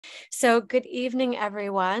So good evening,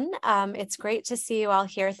 everyone. It's great to see you all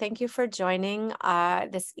here. Thank you for joining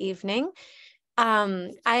this evening. I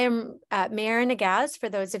am Meira Neggaz, for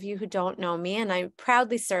those of you who don't know me, and I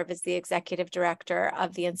proudly serve as the Executive Director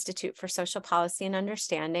of the Institute for Social Policy and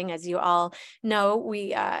Understanding. As you all know,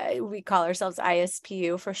 we call ourselves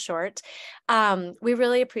ISPU for short. We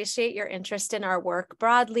really appreciate your interest in our work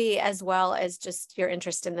broadly, as well as just your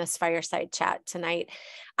interest in this fireside chat tonight.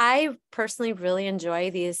 I personally really enjoy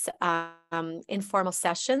these informal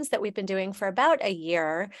sessions that we've been doing for about a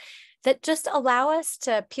year, that just allow us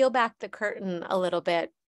to peel back the curtain a little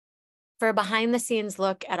bit for a behind the scenes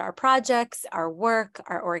look at our projects, our work,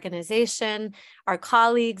 our organization, our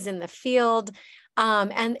colleagues in the field,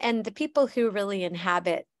 and the people who really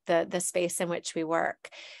inhabit the space in which we work.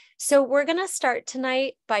 So we're going to start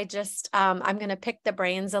tonight by just, I'm going to pick the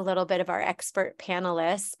brains a little bit of our expert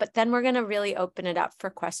panelists, but then we're going to really open it up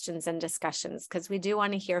for questions and discussions, because we do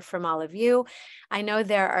want to hear from all of you. I know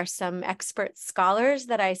there are some expert scholars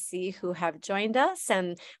that I see who have joined us,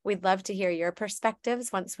 and we'd love to hear your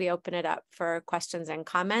perspectives once we open it up for questions and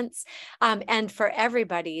comments, and for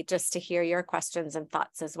everybody just to hear your questions and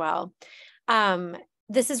thoughts as well.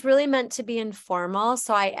 This is really meant to be informal.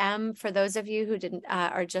 So I am, for those of you who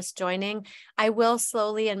are just joining, I will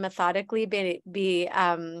slowly and methodically be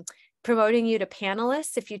promoting you to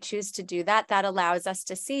panelists. If you choose to do that, that allows us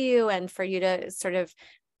to see you and for you to sort of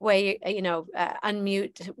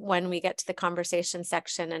unmute when we get to the conversation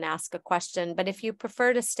section and ask a question. But if you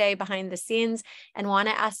prefer to stay behind the scenes and want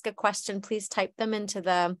to ask a question, please type them into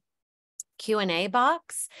the Q&A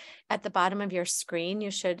box at the bottom of your screen. You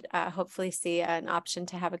should hopefully see an option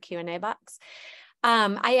to have a Q&A box.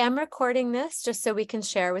 I am recording this just so we can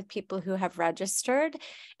share with people who have registered,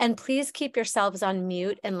 and please keep yourselves on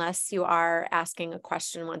mute unless you are asking a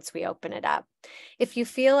question once we open it up. If you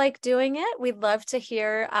feel like doing it, we'd love to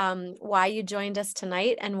hear why you joined us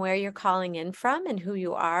tonight and where you're calling in from and who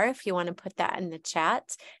you are. If you want to put that in the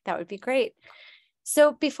chat, that would be great.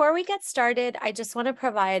 So before we get started, I just want to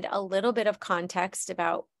provide a little bit of context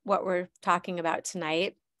about what we're talking about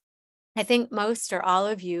tonight. I think most or all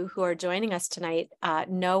of you who are joining us tonight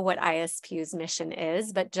know what ISPU's mission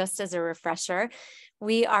is, but just as a refresher,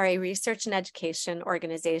 we are a research and education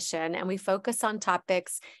organization, and we focus on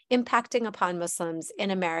topics impacting upon Muslims in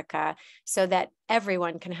America so that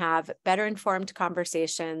everyone can have better informed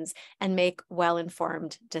conversations and make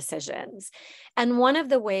well-informed decisions. And one of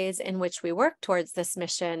the ways in which we work towards this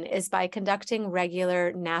mission is by conducting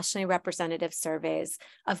regular nationally representative surveys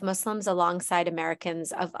of Muslims alongside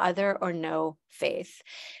Americans of other or no faith.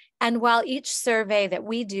 And while each survey that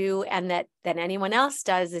we do and that anyone else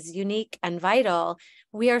does is unique and vital,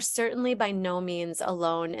 we are certainly by no means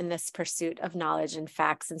alone in this pursuit of knowledge and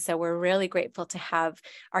facts. And so we're really grateful to have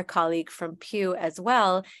our colleague from Pew as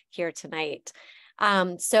well here tonight.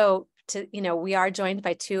 We are joined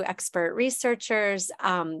by two expert researchers,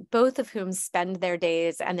 both of whom spend their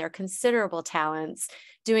days and their considerable talents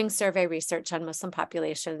doing survey research on Muslim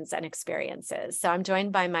populations and experiences. So I'm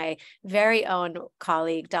joined by my very own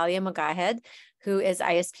colleague, Dalia Mogahed, who is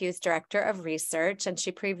ISPU's Director of Research, and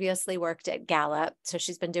she previously worked at Gallup. So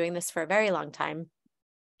she's been doing this for a very long time.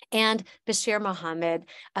 And Besheer Mohamed,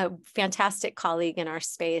 a fantastic colleague in our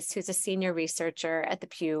space who's a senior researcher at the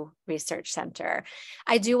Pew Research Center.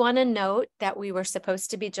 I do want to note that we were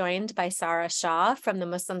supposed to be joined by Sarah Shah from the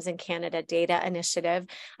Muslims in Canada Data Initiative.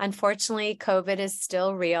 Unfortunately, COVID is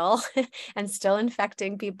still real and still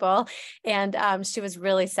infecting people. And she was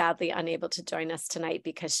really sadly unable to join us tonight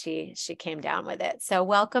because she came down with it. So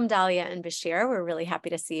welcome, Dalia and Besheer. We're really happy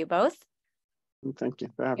to see you both. Thank you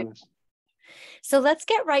for having us. So let's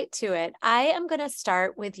get right to it. I am going to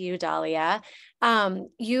start with you, Dalia.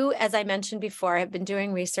 You, as I mentioned before, have been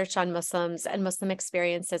doing research on Muslims and Muslim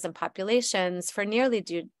experiences and populations for nearly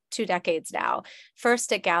 2 decades now,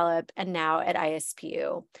 first at Gallup and now at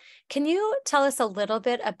ISPU. Can you tell us a little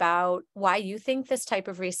bit about why you think this type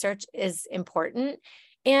of research is important,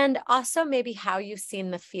 and also maybe how you've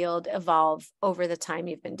seen the field evolve over the time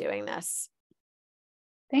you've been doing this?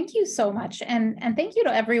 Thank you so much. And thank you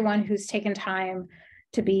to everyone who's taken time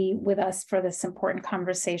to be with us for this important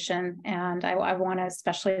conversation. And I want to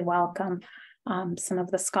especially welcome some of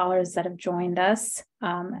the scholars that have joined us,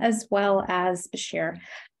 as well as Besheer.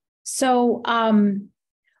 So I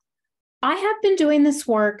have been doing this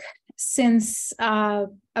work since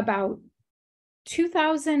about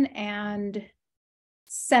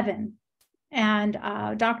 2007. And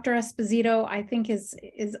Dr. Esposito, I think, is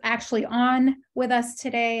actually on with us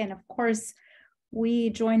today. And of course, we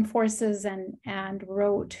joined forces and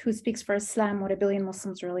wrote Who Speaks for Islam? What a Billion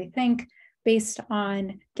Muslims Really Think, based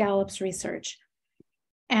on Gallup's research.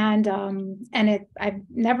 I've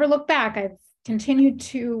never looked back. I've continued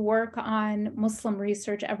to work on Muslim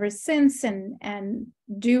research ever since, and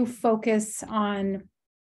do focus on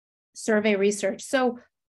survey research. So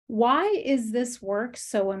why is this work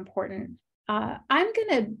so important? I'm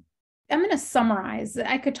gonna summarize.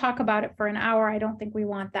 I could talk about it for an hour. I don't think we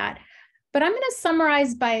want that, but I'm gonna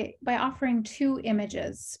summarize by offering two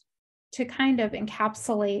images to kind of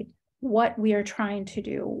encapsulate what we are trying to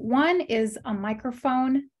do. One is a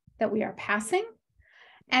microphone that we are passing,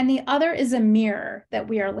 and the other is a mirror that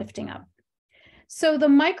we are lifting up. So the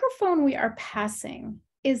microphone we are passing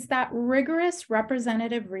is that rigorous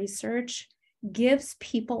representative research gives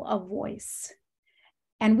people a voice.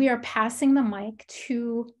 And we are passing the mic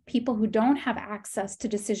to people who don't have access to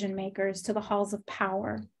decision makers, to the halls of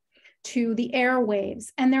power, to the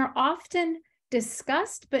airwaves. And they're often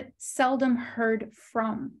discussed, but seldom heard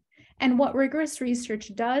from. And what rigorous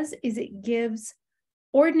research does is it gives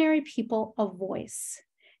ordinary people a voice.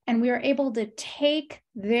 And we are able to take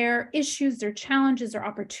their issues, their challenges, their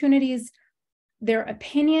opportunities, their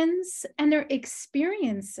opinions, and their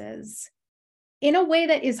experiences in a way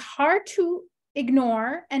that is hard to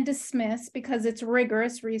ignore and dismiss because it's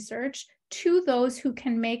rigorous research, to those who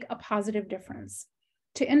can make a positive difference,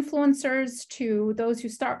 to influencers, to those who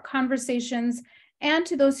start conversations, and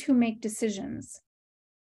to those who make decisions.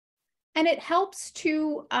 And it helps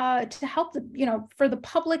to help for the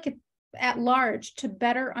public at large to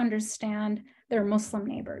better understand their Muslim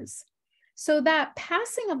neighbors. So that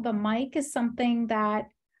passing of the mic is something that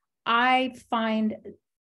I find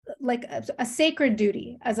like a sacred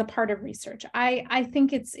duty as a part of research. I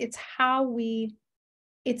think it's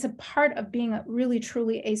a part of being really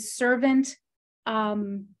truly a servant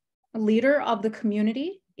leader of the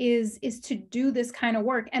community is to do this kind of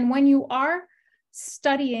work. And when you are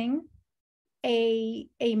studying a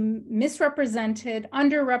misrepresented,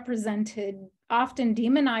 underrepresented, often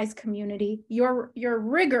demonized community, your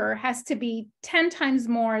rigor has to be 10 times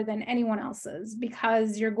more than anyone else's,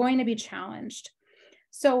 because you're going to be challenged.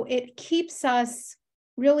 So it keeps us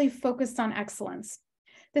really focused on excellence.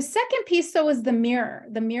 The second piece, though, is the mirror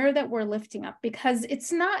that we're lifting up, because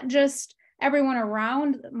it's not just everyone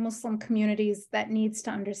around Muslim communities that needs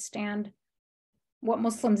to understand what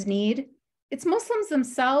Muslims need. It's Muslims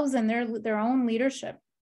themselves and their own leadership.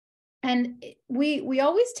 And we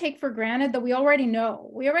always take for granted that we already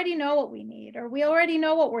know what we need, or we already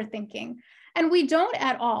know what we're thinking. And we don't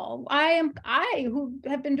at all. I who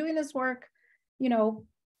have been doing this work,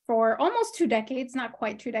 for almost 2 decades, not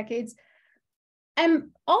quite 2 decades,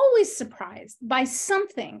 I'm always surprised by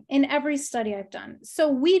something in every study I've done. So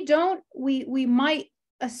we might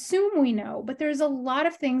assume we know, but there's a lot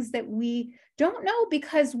of things that we don't know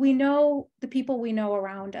because we know the people we know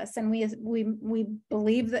around us, and we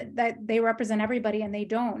believe that they represent everybody, and they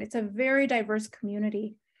don't. It's a very diverse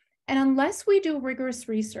community. And unless we do rigorous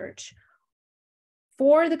research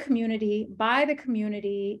for the community, by the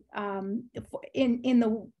community, in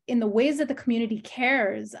the ways that the community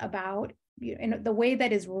cares about, in the way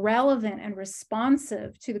that is relevant and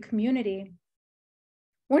responsive to the community,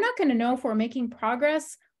 we're not going to know if we're making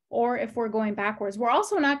progress or if we're going backwards. We're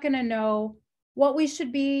also not going to know what we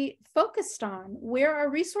should be focused on, where our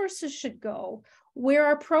resources should go, where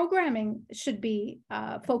our programming should be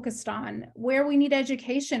focused on, where we need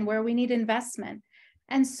education, where we need investment.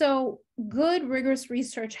 And so good, rigorous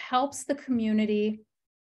research helps the community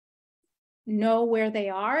know where they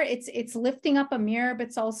are. It's lifting up a mirror, but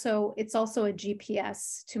it's also a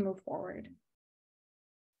GPS to move forward.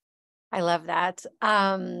 I love that.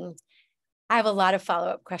 I have a lot of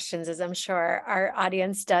follow-up questions, as I'm sure our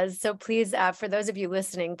audience does. So please, for those of you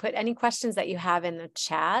listening, put any questions that you have in the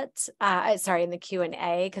chat, in the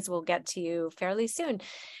Q&A, because we'll get to you fairly soon.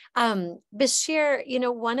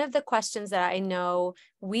 Besheer, one of the questions that I know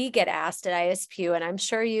we get asked at ISPU, and I'm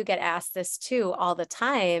sure you get asked this too all the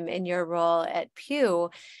time in your role at Pew,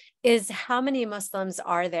 is how many Muslims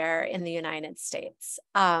are there in the United States?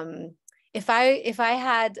 If I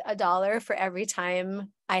had $1 for every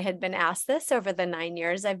time I had been asked this over the 9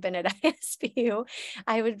 years I've been at ISPU,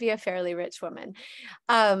 I would be a fairly rich woman.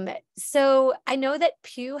 So I know that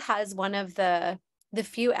Pew has one of the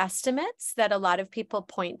few estimates that a lot of people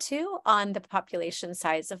point to on the population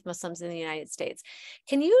size of Muslims in the United States.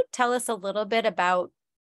 Can you tell us a little bit about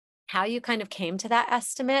how you kind of came to that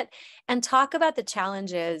estimate, and talk about the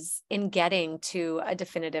challenges in getting to a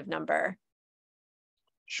definitive number?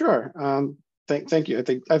 Sure. Thank you.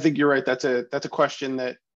 I think you're right. That's a question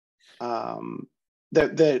that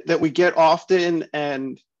that we get often,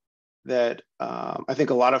 and that I think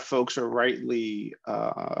a lot of folks are rightly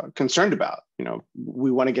concerned about.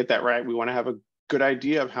 We want to get that right. We want to have a good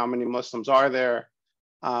idea of how many Muslims are there.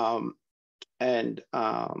 I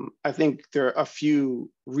think there are a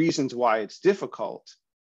few reasons why it's difficult.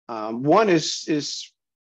 One is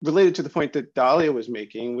related to the point that Dalia was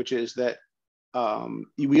making, which is that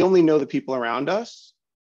we only know the people around us.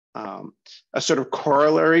 A sort of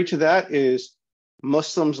corollary to that is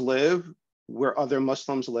Muslims live where other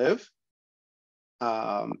Muslims live.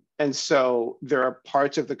 And so there are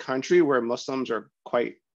parts of the country where Muslims are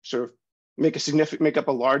quite sort of make up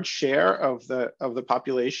a large share of the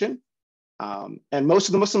population. And most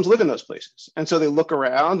of the Muslims live in those places. And so they look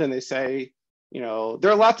around and they say, you know,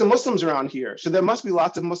 there are lots of Muslims around here, so there must be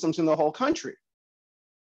lots of Muslims in the whole country.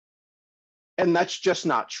 And that's just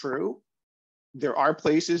not true. There are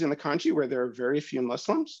places in the country where there are very few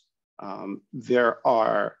Muslims. There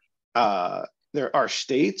are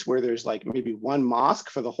states where there's like maybe one mosque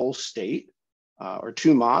for the whole state, or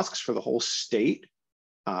two mosques for the whole state.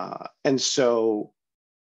 And so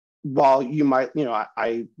while you might, you know,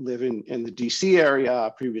 I live in the DC area,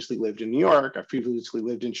 I previously lived in New York, I previously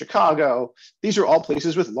lived in Chicago. These are all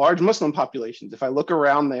places with large Muslim populations. If I look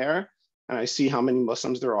around there and I see how many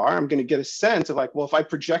Muslims there are, I'm going to get a sense of like, well, if I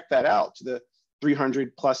project that out to the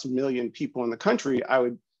 300 plus million people in the country, I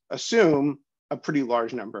would assume a pretty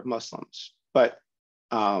large number of Muslims. But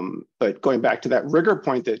going back to that rigor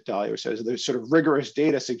point that Dalia says, the sort of rigorous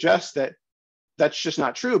data suggests that that's just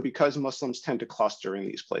not true because Muslims tend to cluster in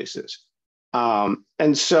these places.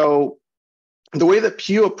 And so the way that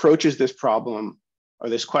Pew approaches this problem or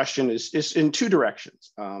this question is in two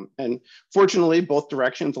directions. And fortunately, both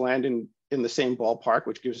directions land in the same ballpark,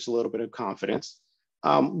 which gives us a little bit of confidence.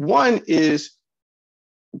 One is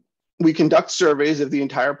we conduct surveys of the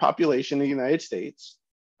entire population in the United States,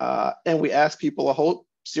 and we ask people a whole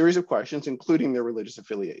series of questions, including their religious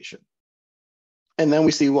affiliation. And then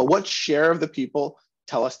we see, well, what share of the people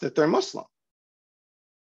tell us that they're Muslim?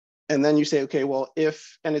 And then you say, okay, well,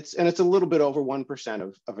 and it's a little bit over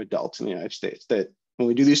 1% of adults in the United States that when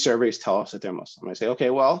we do these surveys tell us that they're Muslim. I say,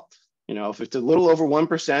 okay, well, you know, if it's a little over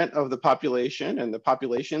 1% of the population and the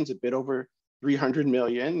population's a bit over 300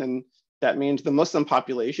 million, then that means the Muslim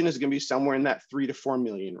population is going to be somewhere in that 3 to 4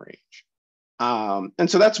 million range. And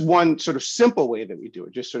so that's one sort of simple way that we do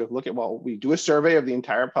it. Just sort of look at, well, we do a survey of the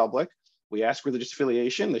entire public. We ask religious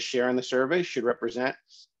affiliation. The share in the survey should represent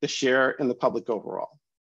the share in the public overall.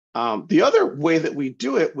 The other way that we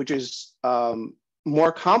do it, which is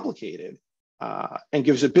more complicated and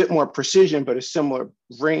gives a bit more precision, but a similar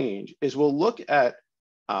range, is we'll look at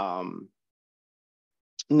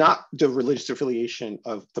not the religious affiliation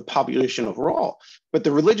of the population overall, but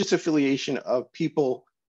the religious affiliation of people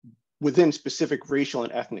within specific racial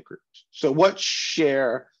and ethnic groups. So what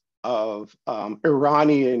share of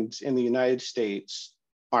Iranians in the United States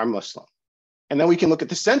are Muslim? And then we can look at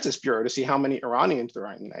the Census Bureau to see how many Iranians there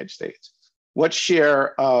are in the United States. What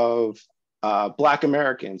share of Black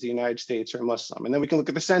Americans in the United States are Muslim? And then we can look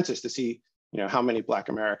at the census to see, you know, how many Black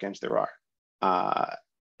Americans there are.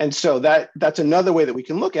 And so that's another way that we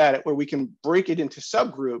can look at it, where we can break it into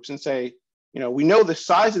subgroups and say, you know, we know the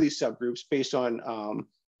size of these subgroups based on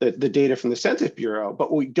the data from the Census Bureau,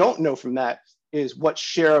 but what we don't know from that is what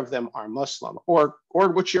share of them are Muslim, or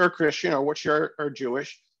what share are Christian, or what share are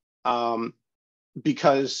Jewish,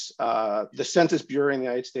 because the Census Bureau in the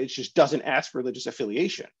United States just doesn't ask for religious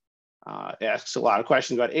affiliation. It asks a lot of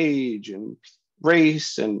questions about age and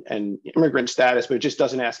race and immigrant status, but it just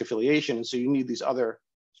doesn't ask affiliation. And so you need these other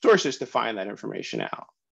sources to find that information out.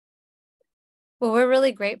 Well, we're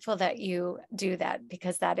really grateful that you do that,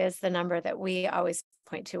 because that is the number that we always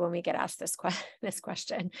point to when we get asked this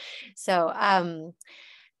question. So,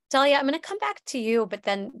 Dalia, I'm going to come back to you, but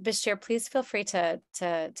then Besheer, please feel free to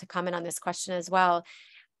comment on this question as well.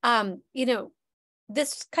 You know,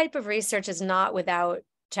 this type of research is not without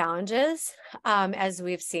challenges, as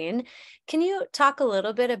we've seen. Can you talk a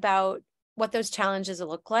little bit about what those challenges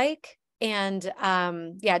look like? And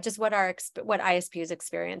yeah, just what ISPU's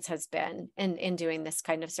experience has been in doing this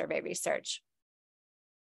kind of survey research.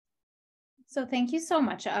 So thank you so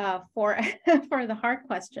much for the hard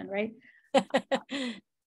question, right?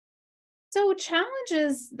 So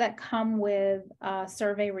challenges that come with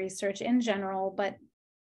survey research in general, but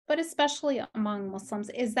especially among Muslims,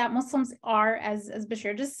 is that Muslims are, as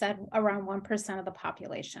Besheer just said, around 1% of the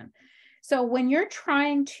population. So when you're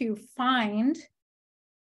trying to find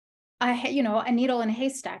a needle in a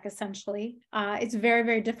haystack, essentially, it's very,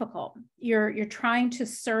 very difficult. You're trying to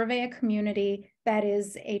survey a community that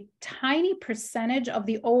is a tiny percentage of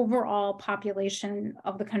the overall population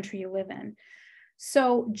of the country you live in.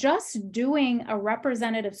 So just doing a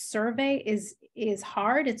representative survey is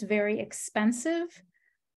hard. It's very expensive.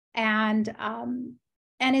 And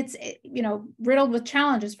it's, you know, riddled with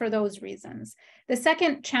challenges for those reasons. The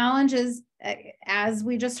second challenge is, as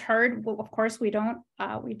we just heard, well, of course, we don't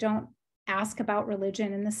ask about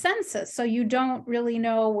religion in the census. So you don't really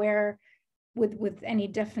know where, with any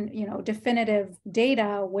definitive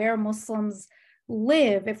data, where Muslims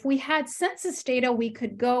live. If we had census data, we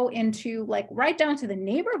could go into like right down to the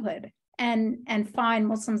neighborhood and find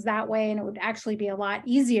Muslims that way, and it would actually be a lot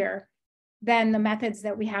easier than the methods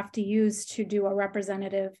that we have to use to do a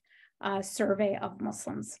representative survey of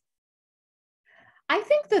Muslims. I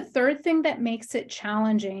think the third thing that makes it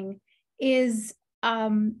challenging is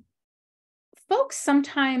folks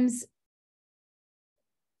sometimes,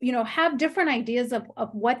 you know, have different ideas of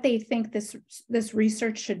what they think this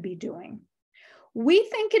research should be doing. We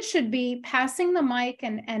think it should be passing the mic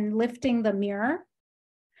and lifting the mirror.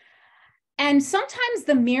 And sometimes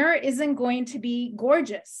the mirror isn't going to be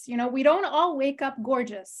gorgeous. You know, we don't all wake up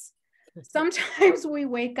gorgeous. Sometimes we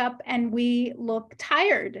wake up and we look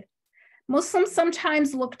tired. Muslims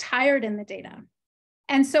sometimes look tired in the data.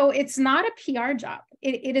 And so it's not a PR job.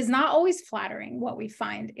 It is not always flattering what we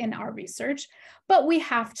find in our research, but we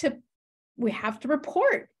have to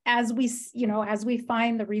report as we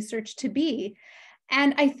find the research to be.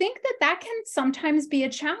 And I think that can sometimes be a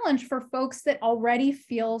challenge for folks that already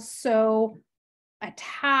feel so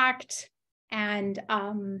attacked and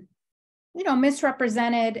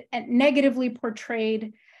misrepresented and negatively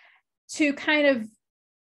portrayed, to kind of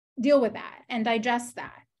deal with that and digest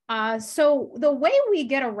that. So the way we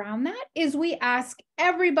get around that is we ask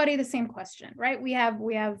everybody the same question, right? We have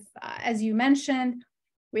as you mentioned,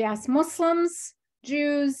 we ask Muslims,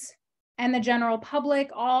 Jews, and the general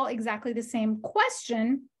public all exactly the same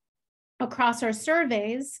question across our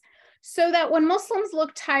surveys, so that when Muslims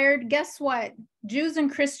look tired, guess what? Jews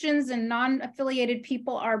and Christians and non-affiliated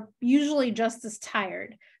people are usually just as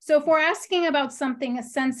tired. So if we're asking about something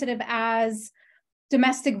as sensitive as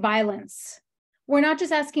domestic violence, we're not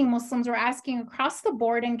just asking Muslims, we're asking across the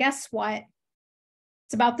board, and guess what?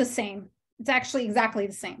 It's about the same. It's actually exactly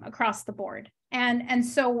the same across the board. And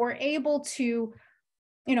so we're able to,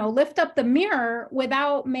 lift up the mirror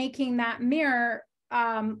without making that mirror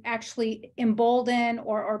actually embolden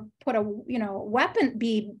or put a weapon,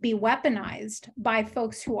 be weaponized by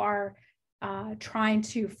folks who are trying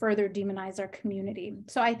to further demonize our community.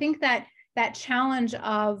 So I think that challenge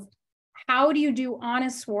of how do you do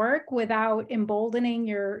honest work without emboldening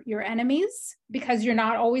your enemies, because you're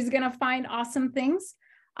not always going to find awesome things,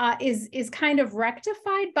 is kind of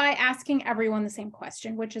rectified by asking everyone the same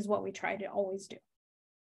question, which is what we try to always do.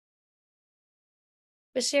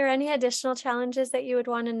 Besheer, any additional challenges that you would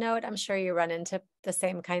want to note? I'm sure you run into the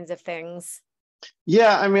same kinds of things.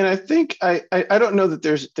 Yeah, I mean, I think I don't know that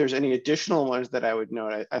there's any additional ones that I would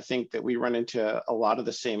note. I think that we run into a lot of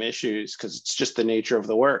the same issues because it's just the nature of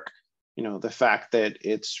the work. The fact that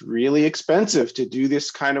it's really expensive to do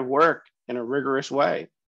this kind of work in a rigorous way,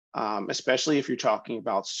 especially if you're talking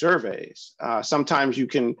about surveys. Sometimes you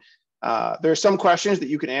can, there are some questions that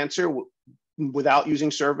you can answer without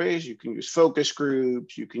using surveys. You can use focus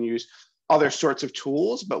groups, you can use other sorts of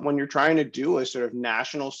tools, but when you're trying to do a sort of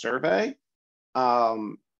national survey,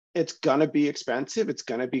 it's gonna be expensive, it's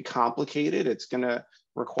gonna be complicated, it's gonna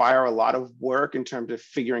require a lot of work in terms of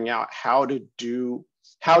figuring out how to do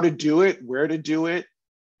it, where to do it,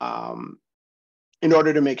 in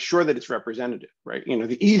order to make sure that it's representative, right?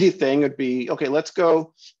 The easy thing would be, okay, let's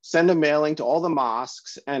go send a mailing to all the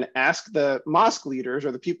mosques and ask the mosque leaders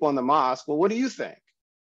or the people in the mosque, well, what do you think?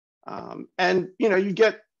 And you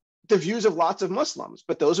get the views of lots of Muslims,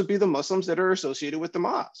 but those would be the Muslims that are associated with the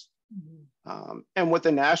mosque. Mm-hmm. And what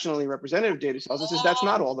the nationally representative data tells us is that's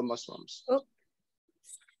not all the Muslims. Oh.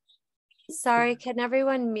 Sorry, can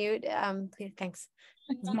everyone mute? Please, thanks.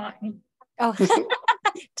 It's mine. Oh,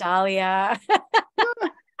 Dalia.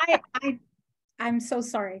 I'm so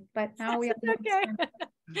sorry, but now we have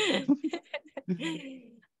Okay.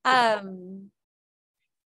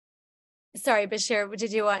 Sorry, Besheer,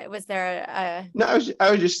 did you want, was there a No,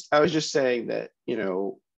 I was just saying that,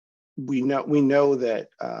 we know that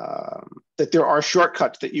that there are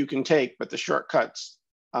shortcuts that you can take, but the shortcuts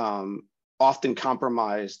often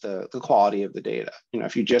compromise the quality of the data.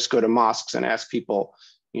 If you just go to mosques and ask people,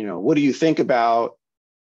 what do you think about,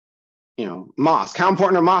 mosque? How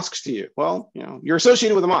important are mosques to you? Well, you're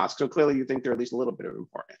associated with a mosque, so clearly you think they're at least a little bit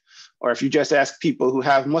important. Or if you just ask people who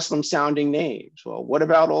have Muslim sounding names, well, what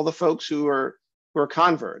about all the folks who are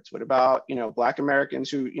converts? What about, Black Americans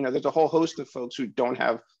who, there's a whole host of folks who don't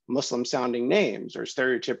have Muslim sounding names or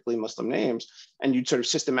stereotypically Muslim names, and you'd sort of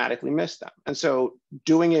systematically miss them. And so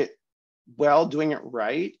doing it well, doing it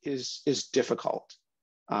right is difficult.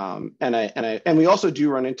 And we also do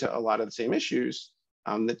run into a lot of the same issues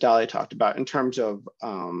that Dalia talked about in terms of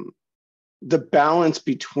the balance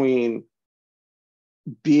between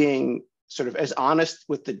being sort of as honest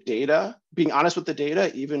with the data, being honest with the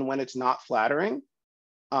data, even when it's not flattering,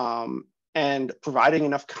 and providing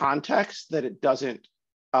enough context that it doesn't,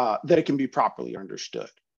 that it can be properly understood.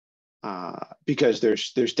 Because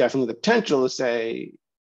there's definitely the potential to say,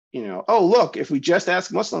 you know, oh, look, if we just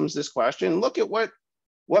ask Muslims this question, look at what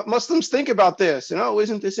Muslims think about this. And oh,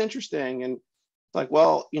 isn't this interesting? And like,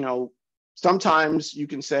 well, you know, sometimes you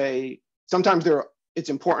can say, sometimes it's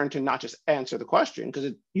important to not just answer the question,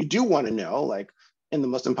 because you do want to know, like, in the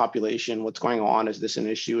Muslim population, what's going on? Is this an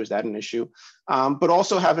issue? Is that an issue? But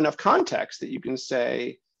also have enough context that you can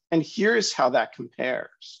say, and here's how that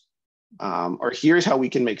compares, or here's how we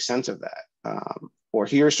can make sense of that, or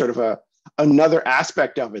here's sort of another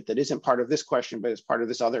aspect of it that isn't part of this question, but it's part of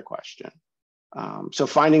this other question. So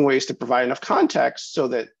finding ways to provide enough context so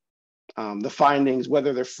that the findings,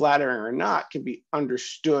 whether they're flattering or not, can be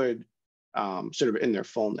understood sort of in their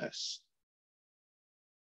fullness.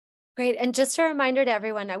 Great. And just a reminder to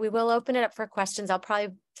everyone, we will open it up for questions. I'll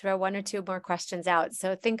probably throw one or two more questions out.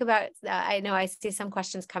 So think about, I know I see some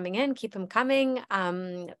questions coming in, keep them coming.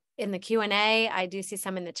 In the Q&A, I do see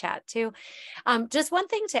some in the chat too. Just one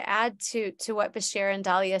thing to add to what Besheer and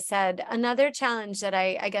Dalia said, another challenge that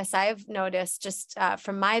I guess I've noticed just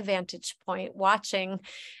from my vantage point watching,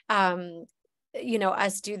 you know,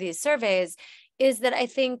 us do these surveys, is that I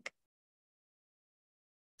think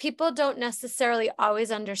people don't necessarily always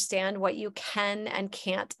understand what you can and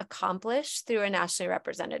can't accomplish through a nationally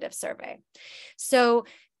representative survey. So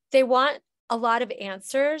they want a lot of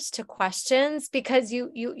answers to questions because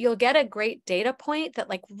you'll get a great data point that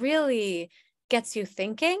like really gets you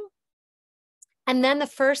thinking. And then the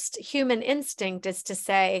first human instinct is to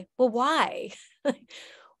say, well, why?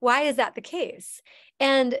 Why is that the case?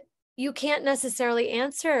 And you can't necessarily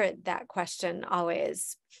answer that question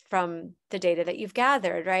always from the data that you've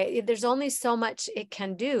gathered, right? There's only so much it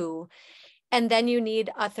can do. And then you need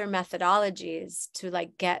other methodologies to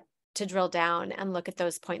like get to drill down and look at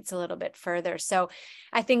those points a little bit further. So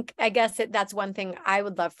I guess that's one thing I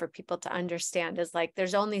would love for people to understand is like,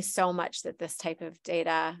 there's only so much that this type of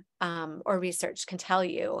data or research can tell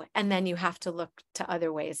you. And then you have to look to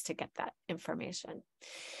other ways to get that information.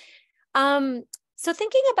 So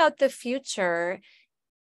thinking about the future,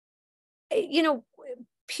 you know,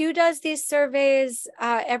 Pew does these surveys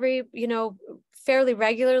every, you know, fairly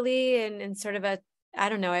regularly and in sort of a, I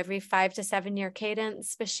don't know, every 5 to 7 year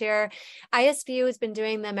cadence. Besheer, ISPU has been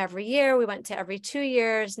doing them every year. We went to every 2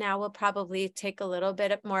 years. Now we'll probably take a little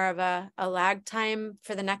bit more of a lag time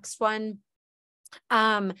for the next one.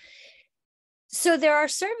 So there are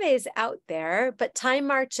surveys out there, but time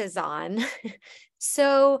marches on.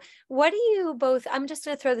 So what do you both, I'm just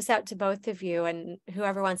going to throw this out to both of you and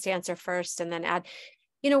whoever wants to answer first and then add,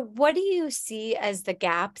 you know, what do you see as the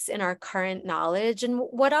gaps in our current knowledge and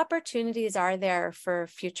what opportunities are there for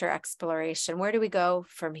future exploration? Where do we go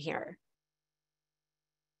from here?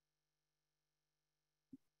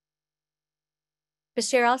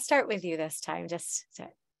 Besheer, I'll start with you this time, just to,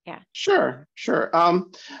 yeah. Sure.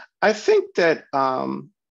 I think that,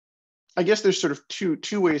 I guess there's sort of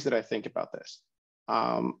two ways that I think about this.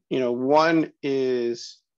 You know, one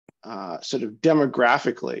is sort of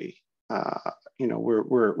demographically, you know,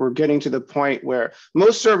 we're getting to the point where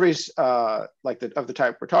most surveys like of the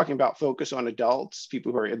type we're talking about focus on adults,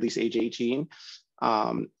 people who are at least age 18.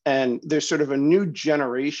 And there's sort of a new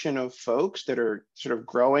generation of folks that are sort of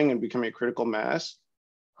growing and becoming a critical mass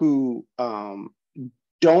who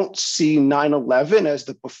don't see 9/11 as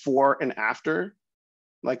the before and after.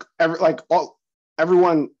 Like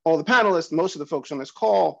everyone, all the panelists, most of the folks on this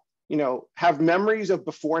call, you know, have memories of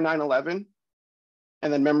before 9/11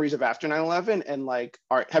 and then memories of after 9/11 and like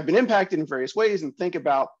have been impacted in various ways and think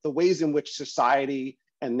about the ways in which society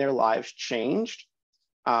and their lives changed.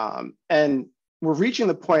 And we're reaching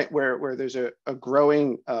the point where there's a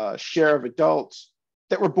growing share of adults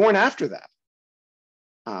that were born after that.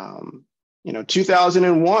 You know,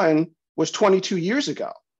 2001 was 22 years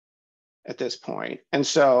ago at this point. And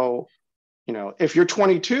so, you know, if you're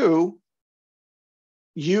 22,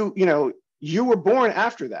 you were born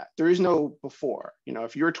after that. There is no before. You know,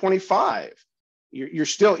 if you're 25, you're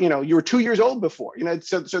still, you know, you were 2 years old before. You know,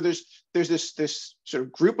 so there's this sort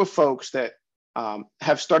of group of folks that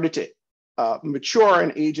have started to mature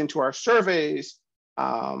and age into our surveys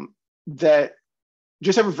that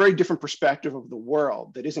just have a very different perspective of the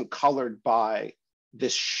world that isn't colored by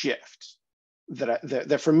this shift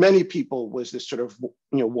that for many people was this sort of,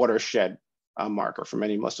 you know, watershed marker for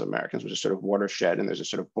many Muslim Americans, which is sort of watershed, and there's a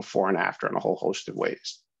sort of before and after in a whole host of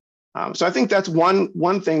ways. So I think that's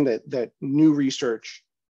one thing that new research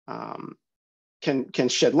can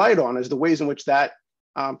shed light on, is the ways in which that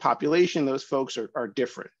population, those folks are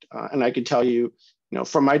different. And I can tell you,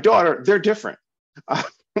 from my daughter, they're different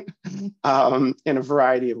in a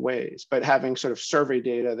variety of ways, but having sort of survey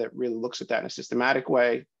data that really looks at that in a systematic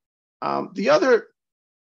way. The other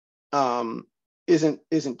isn't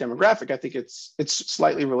demographic. I think it's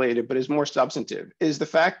slightly related, but is more substantive, is the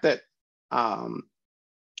fact that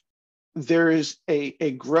there is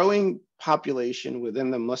a growing population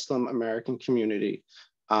within the Muslim American community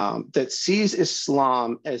that sees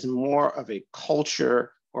Islam as more of a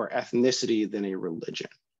culture or ethnicity than a religion,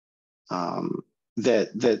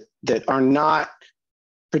 that are not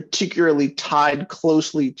particularly tied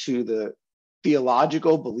closely to the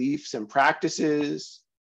theological beliefs and practices,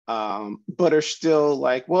 but are still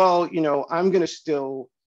like, well, I'm going to still,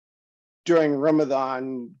 during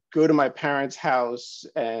Ramadan, go to my parents' house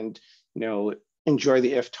and, enjoy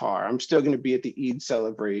the iftar. I'm still going to be at the Eid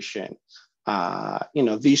celebration.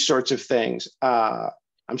 These sorts of things.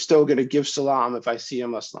 I'm still going to give salam if I see a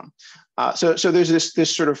Muslim. So there's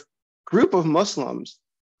this sort of group of Muslims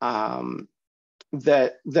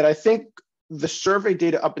that I think the survey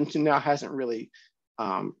data up until now hasn't really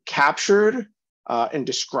captured and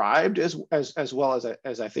described as well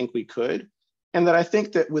as I think we could. And that I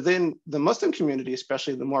think that within the Muslim community,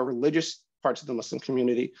 especially the more religious parts of the Muslim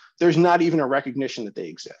community, there's not even a recognition that they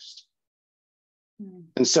exist.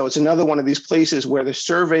 And so it's another one of these places where the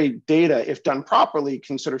survey data, if done properly,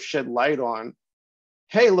 can sort of shed light on,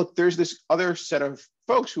 hey, look, there's this other set of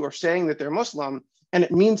folks who are saying that they're Muslim, and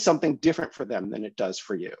it means something different for them than it does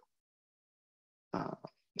for you.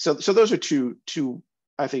 So those are two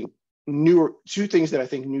I think two things that I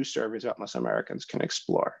think new surveys about Muslim Americans can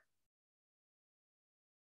explore.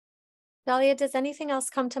 Dalia, does anything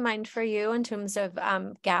else come to mind for you in terms of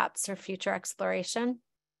gaps or future exploration?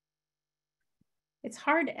 It's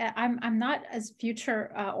hard. I'm not as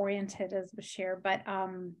future oriented as Besheer, but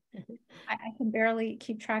I can barely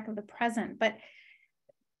keep track of the present. But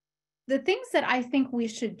the things that I think we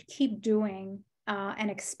should keep doing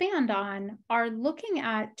and expand on are looking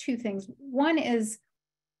at two things. One is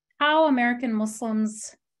how American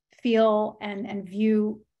Muslims feel and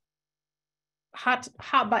view hot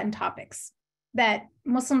button topics that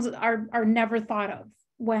Muslims are never thought of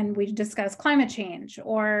when we discuss climate change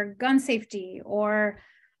or gun safety or,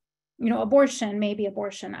 abortion, maybe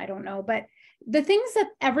abortion, I don't know. But the things that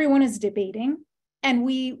everyone is debating, and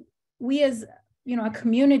we as, a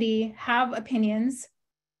community have opinions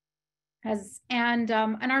and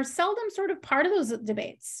are seldom sort of part of those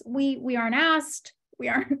debates. We aren't asked, we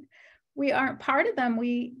aren't part of them.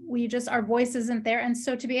 We just, our voice isn't there. And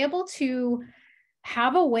so to be able to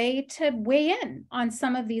have a way to weigh in on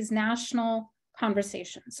some of these national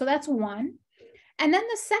conversations. So that's one. And then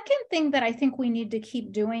the second thing that I think we need to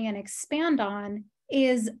keep doing and expand on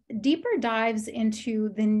is deeper dives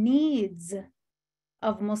into the needs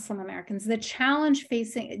of Muslim Americans, the challenges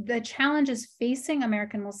facing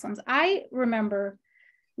American Muslims. I remember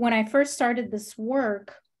when I first started this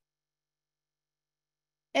work,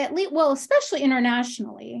 especially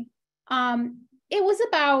internationally, it was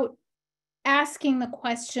about asking the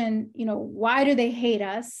question, why do they hate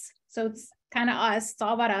us? So it's kind of us, it's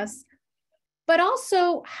all about us. But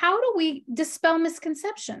also, how do we dispel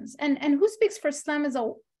misconceptions? And Who Speaks for Islam is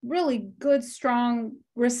a really good, strong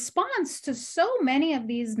response to so many of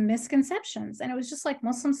these misconceptions. And it was just like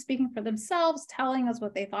Muslims speaking for themselves, telling us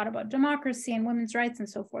what they thought about democracy and women's rights and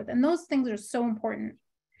so forth. And those things are so important.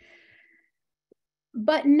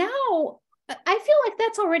 But now, I feel like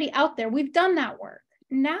that's already out there. We've done that work.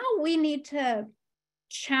 Now we need to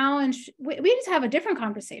challenge, we need to have a different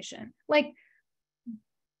conversation. Like,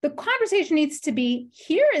 the conversation needs to be,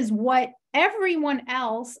 here is what everyone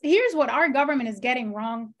else, here's what our government is getting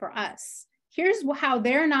wrong for us. Here's how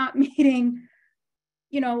they're not meeting,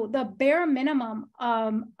 the bare minimum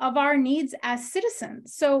of our needs as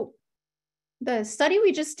citizens. So the study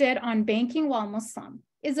we just did on banking while Muslim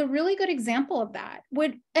is a really good example of that.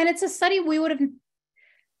 And it's a study we would have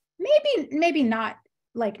maybe not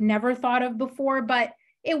like never thought of before, but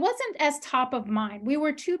it wasn't as top of mind. We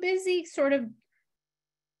were too busy sort of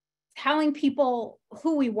telling people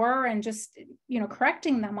who we were and just,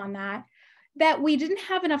 correcting them on that we didn't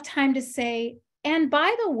have enough time to say, and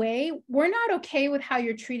by the way, we're not okay with how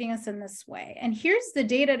you're treating us in this way. And here's the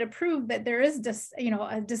data to prove that there is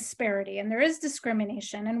a disparity and there is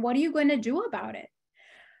discrimination. And what are you going to do about it?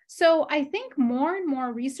 So I think more and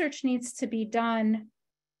more research needs to be done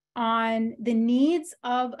on the needs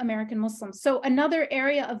of American Muslims. So another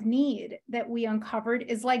area of need that we uncovered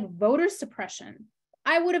is like voter suppression.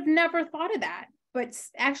 I would have never thought of that, but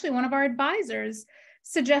actually one of our advisors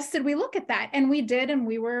suggested we look at that, and we did, and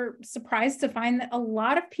we were surprised to find that a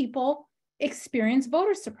lot of people experience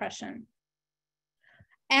voter suppression.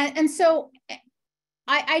 And so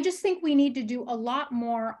I just think we need to do a lot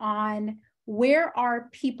more on where are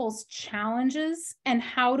people's challenges and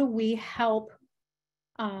how do we help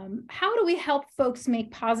folks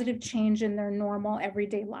make positive change in their normal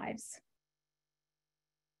everyday lives?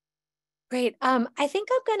 Great. I think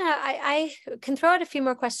I can throw out a few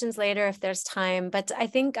more questions later if there's time, but I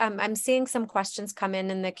think I'm seeing some questions come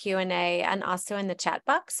in the Q&A and also in the chat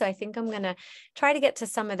box. So I think I'm gonna try to get to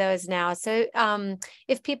some of those now. So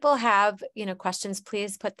if people have, questions,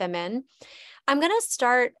 please put them in. I'm gonna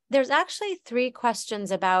start, there's actually 3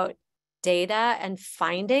 questions about data and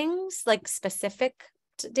findings, like specific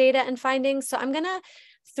data and findings. So I'm gonna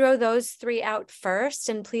throw those 3 out first,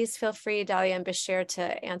 and please feel free, Dalia and Besheer,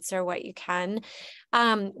 to answer what you can.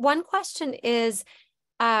 One question is,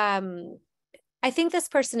 I think this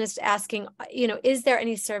person is asking, is there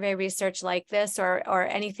any survey research like this or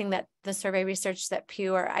anything that the survey research that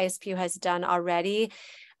Pew or ISPU has done already?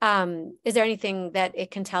 Is there anything that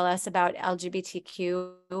it can tell us about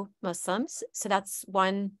LGBTQ Muslims? So that's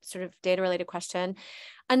one sort of data-related question.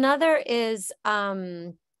 Another is,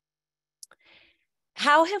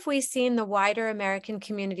 how have we seen the wider American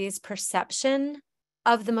community's perception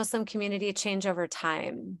of the Muslim community change over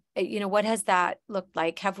time? What has that looked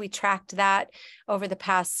like? Have we tracked that over the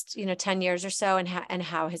past, 10 years or so, and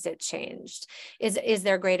how has it changed? Is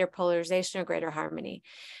there greater polarization or greater harmony?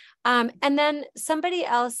 And then somebody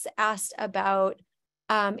else asked about,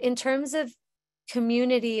 in terms of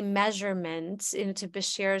community measurement, into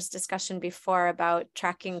Besheer's discussion before about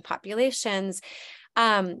tracking populations,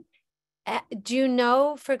 do you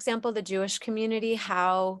know, for example, the Jewish community,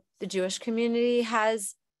 how the Jewish community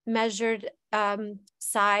has measured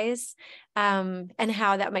size, and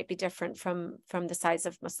how that might be different from the size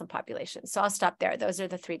of Muslim population? So I'll stop there. Those are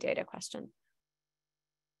the 3 data questions.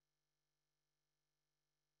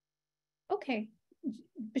 Okay.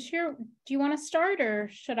 Besheer, do you want to start, or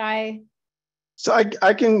should I? So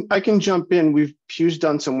I can jump in. Pew's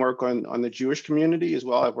done some work on the Jewish community as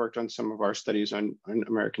well. I've worked on some of our studies on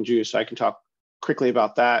American Jews, so I can talk quickly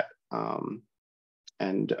about that.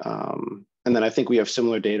 And then I think we have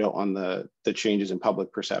similar data on the changes in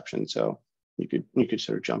public perception. So you could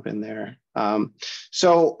sort of jump in there.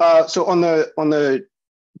 So on the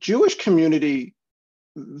Jewish community,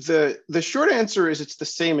 the short answer is it's the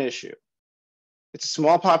same issue. It's a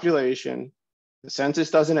small population. The census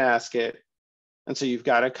doesn't ask it. And so you've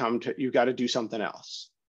got to do something else.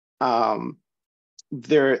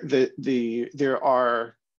 There's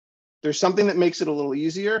something that makes it a little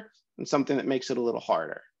easier and something that makes it a little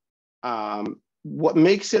harder. What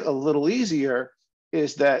makes it a little easier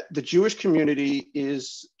is that the Jewish community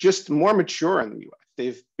is just more mature in the US.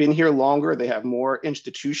 They've been here longer. They have more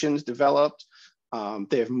institutions developed.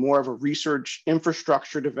 They have more of a research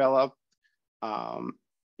infrastructure developed.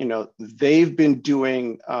 They've been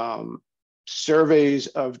doing surveys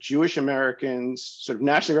of Jewish Americans, sort of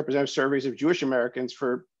nationally representative surveys of Jewish Americans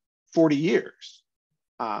for 40 years.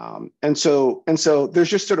 And so there's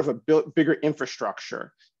just sort of a bigger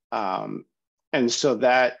infrastructure. And so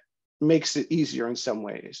that makes it easier in some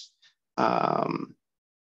ways. One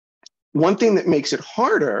thing that makes it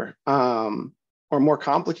harder, or more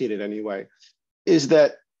complicated anyway, is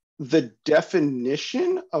that the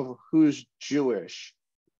definition of who's Jewish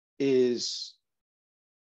is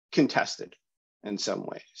contested in some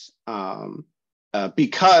ways,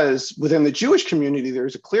 because within the Jewish community,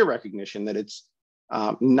 there's a clear recognition that it's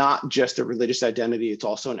not just a religious identity, it's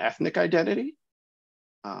also an ethnic identity.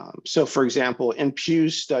 So for example, in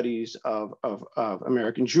Pew's studies of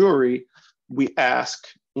American Jewry, we ask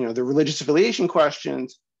the religious affiliation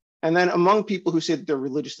questions, and then among people who say that they're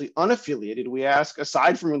religiously unaffiliated, we ask,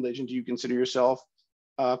 aside from religion, do you consider yourself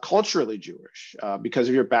culturally Jewish because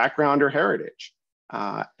of your background or heritage?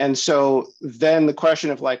 And so then the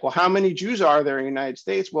question of like, well, how many Jews are there in the United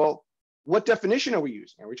States? Well, what definition are we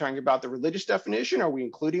using? Are we talking about the religious definition? Are we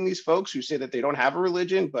including these folks who say that they don't have a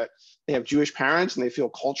religion, but they have Jewish parents and they feel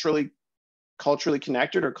culturally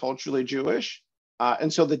connected or culturally Jewish?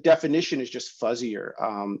 And so the definition is just fuzzier.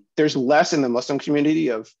 There's less in the Muslim community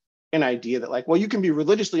of an idea that like, well, you can be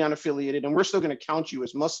religiously unaffiliated and we're still going to count you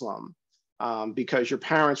as Muslim because your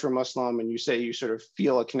parents were Muslim and you say you sort of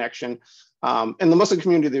feel a connection. In the Muslim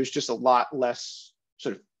community, there's just a lot less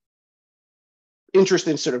sort of interest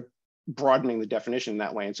in sort of broadening the definition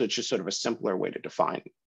that way. And so it's just sort of a simpler way to define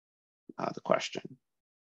the question.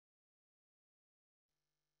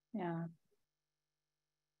 Yeah.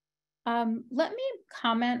 Let me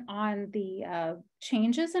comment on the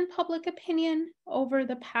changes in public opinion over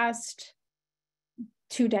the past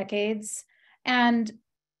 2 decades. And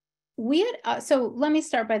we had, so let me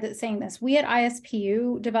start by saying this. We at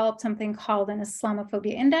ISPU developed something called an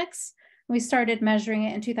Islamophobia Index. We started measuring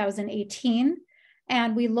it in 2018.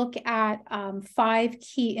 And we look at 5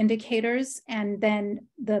 key indicators, and then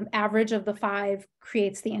the average of the 5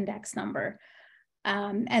 creates the index number.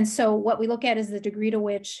 And so what we look at is the degree to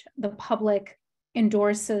which the public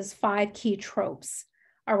endorses 5 key tropes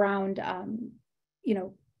around, you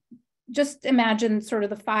know, just imagine sort of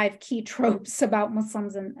the 5 key tropes about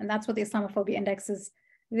Muslims, and that's what the Islamophobia Index is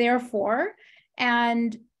there for.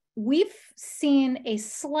 And we've seen a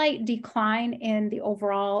slight decline in the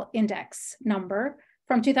overall index number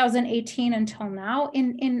from 2018 until now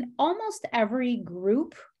in almost every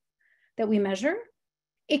group that we measure,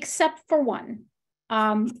 except for one.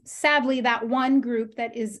 Sadly, that one group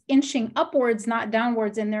that is inching upwards, not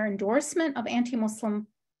downwards, in their endorsement of anti-Muslim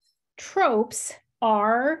tropes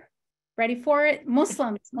are, ready for it,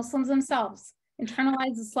 Muslims themselves.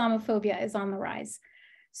 Internalized Islamophobia is on the rise.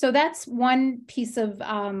 So that's one piece of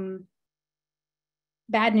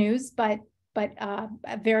bad news, but a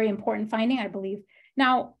very important finding, I believe.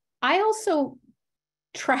 Now, I also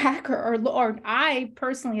track, or I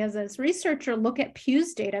personally as a researcher look at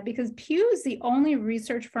Pew's data, because Pew is the only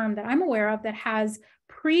research firm that I'm aware of that has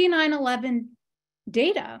pre-9/11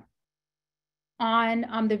 data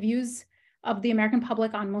on the views of the American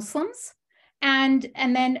public on Muslims. And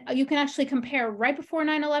then you can actually compare right before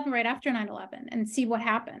 9/11, right after 9/11, and see what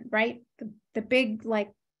happened, right? The big,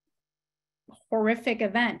 like, horrific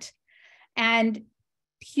event. And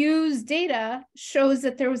Pew's data shows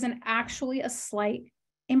that there was actually a slight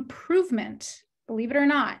improvement, believe it or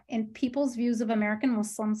not, in people's views of American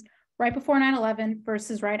Muslims right before 9/11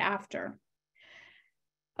 versus right after.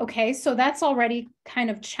 Okay, so that's already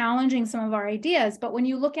kind of challenging some of our ideas. But when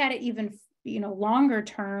you look at it even, longer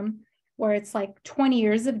term, where it's like 20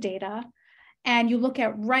 years of data, and you look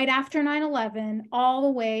at right after 9/11 all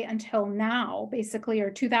the way until now, basically,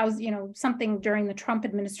 or 2000, something during the Trump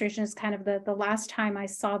administration is kind of the last time I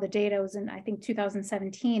saw the data was in, I think,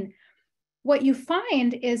 2017. What you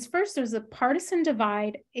find is, first, there's a partisan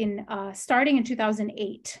divide in starting in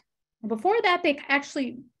 2008. Before that, they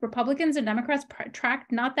actually, Republicans and Democrats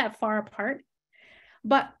tracked not that far apart.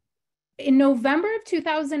 But in November of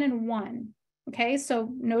 2001, okay,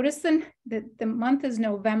 so notice the month is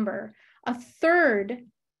November,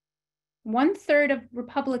 1/3 of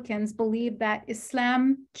Republicans believe that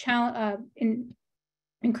Islam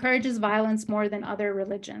encourages violence more than other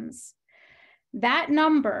religions. That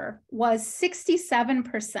number was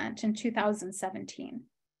 67% in 2017.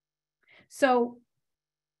 So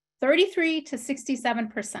 33 to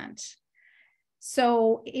 67%.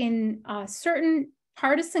 So in certain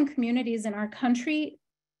partisan communities in our country,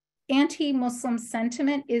 anti-Muslim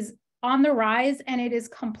sentiment is on the rise, and it is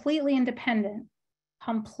completely independent,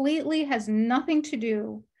 completely has nothing to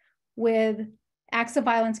do with acts of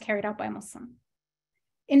violence carried out by Muslim.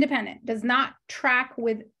 Independent, does not track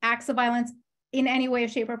with acts of violence in any way,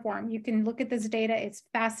 shape, or form. You can look at this data, it's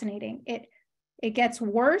fascinating. It gets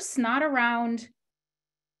worse, not around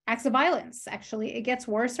acts of violence, actually. It gets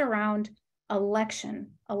worse around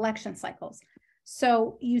election cycles.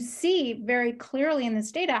 So you see very clearly in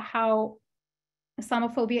this data how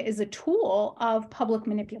Islamophobia is a tool of public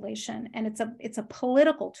manipulation, and it's a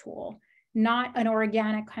political tool, not an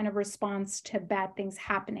organic kind of response to bad things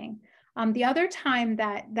happening. The other time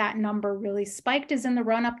that number really spiked is in the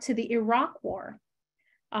run-up to the Iraq War,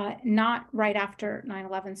 not right after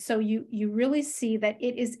 9/11. So you really see that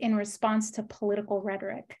it is in response to political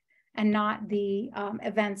rhetoric and not the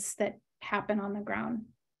events that happen on the ground.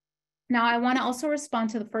 Now, I want to also respond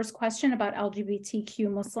to the first question about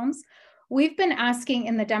LGBTQ Muslims. We've been asking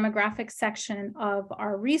in the demographic section of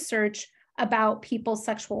our research about people's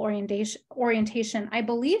sexual orientation, I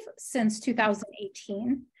believe, since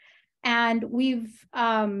 2018. And we've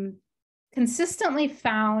consistently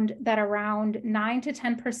found that around 9 to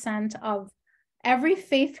 10% of every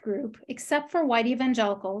faith group, except for white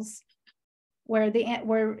evangelicals, where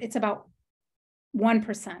it's about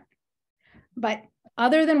 1%. But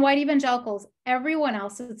other than white evangelicals, everyone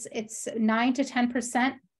else, it's 9 to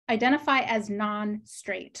 10% identify as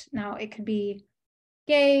non-straight. Now, it could be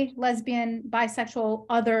gay, lesbian, bisexual,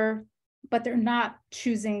 other, but they're not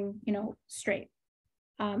choosing, straight.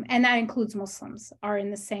 And that includes Muslims, are in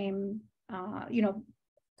the same,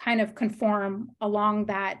 kind of conform along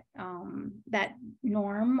that that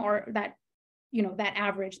norm or that that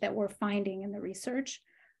average that we're finding in the research.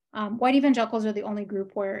 White evangelicals are the only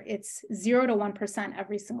group where it's 0 to 1%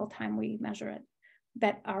 every single time we measure it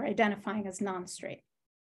that are identifying as non-straight.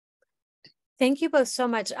 Thank you both so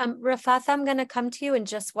much. Rafat, I'm going to come to you in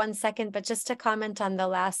just one second, but just to comment on the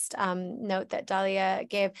last note that Dalia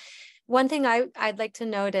gave. One thing I'd like to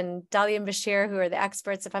note, and Dalia and Besheer, who are the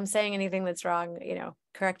experts, if I'm saying anything that's wrong,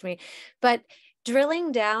 correct me, but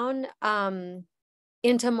drilling down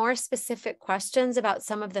into more specific questions about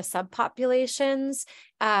some of the subpopulations.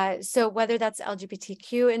 So whether that's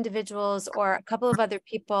LGBTQ individuals or a couple of other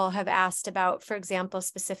people have asked about, for example,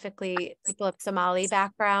 specifically people of Somali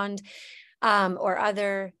background, or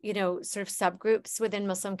other, sort of subgroups within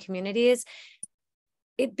Muslim communities.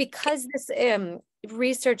 Because this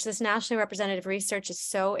research, this nationally representative research is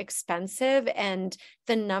so expensive, and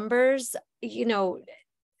the numbers,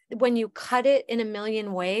 when you cut it in a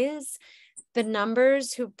million ways, the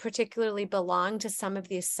numbers who particularly belong to some of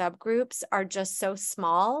these subgroups are just so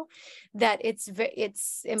small that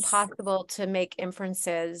it's impossible to make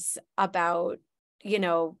inferences about,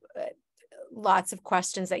 lots of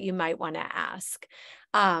questions that you might want to ask.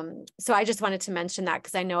 So I just wanted to mention that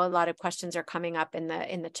because I know a lot of questions are coming up in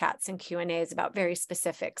the chats and Q&As about very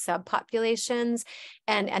specific subpopulations,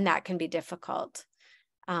 and that can be difficult.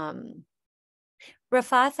 Rafat,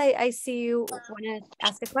 I see you want to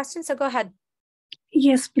ask a question, so go ahead.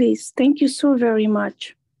 Yes, please. Thank you so very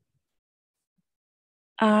much.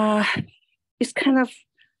 It's kind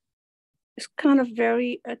of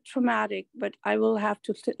very traumatic, but I will have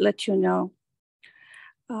to let you know.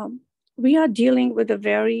 We are dealing with a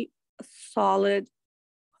very solid,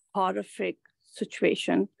 horrific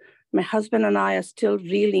situation. My husband and I are still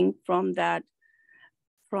reeling from that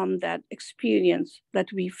experience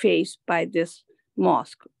that we faced by this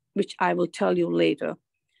mosque, which I will tell you later.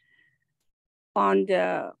 On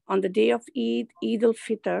the day of Eid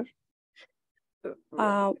al-Fitr,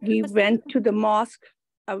 we went to the mosque.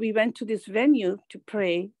 We went to this venue to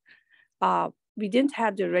pray. We didn't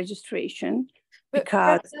have the registration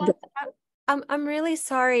because I'm really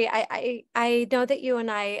sorry. I know that you and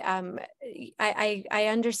I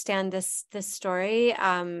understand this story,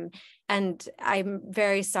 and I'm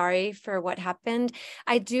very sorry for what happened.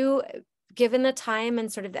 I do, given the time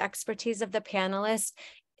and sort of the expertise of the panelists,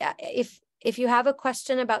 if you have a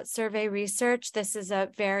question about survey research, this is a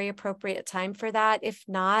very appropriate time for that. If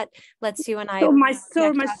not, let's you and I.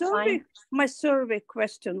 So my survey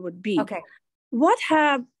question would be, okay, what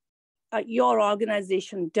have your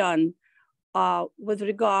organization done with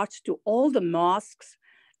regards to all the mosques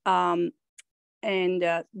and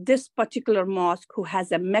this particular mosque who has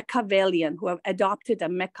who have adopted a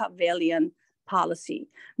Machiavellian policy?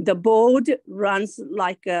 The board runs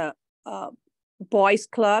like a boys'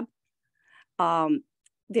 club.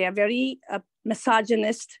 They are very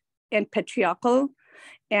misogynist and patriarchal.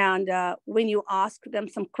 And when you ask them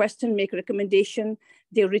some question, make a recommendation,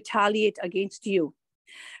 they retaliate against you.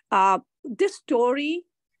 This story,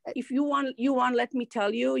 if you want, let me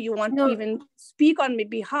tell you, to even speak on my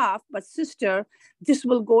behalf, but sister, this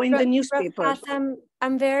will go in the newspaper.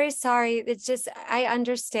 I'm very sorry. It's just, I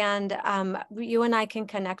understand you and I can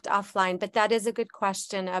connect offline, but that is a good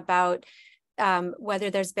question about whether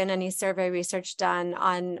there's been any survey research done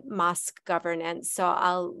on mosque governance. So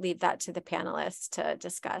I'll leave that to the panelists to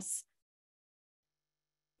discuss.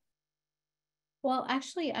 Well,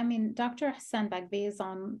 actually, I mean, Dr. Hassan Bagbi is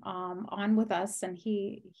on with us, and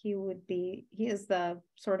he is the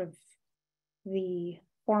sort of the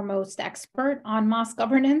foremost expert on mosque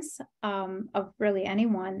governance of really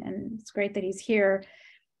anyone, and it's great that he's here.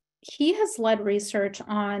 He has led research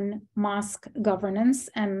on mosque governance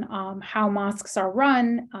and how mosques are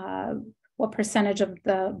run, what percentage of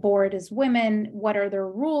the board is women, what are the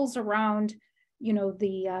rules around,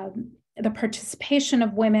 the participation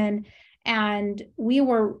of women. And we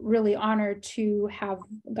were really honored to have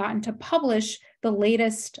gotten to publish the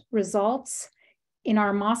latest results in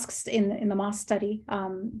our mosques, in the mosque study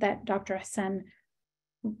that Dr. Hassan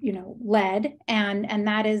led, and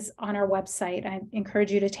that is on our website. I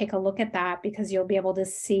encourage you to take a look at that, because you'll be able to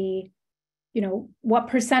see, what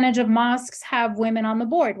percentage of mosques have women on the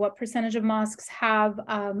board, what percentage of mosques have,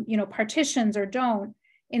 partitions or don't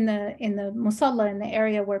in the musalla, in the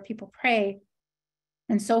area where people pray,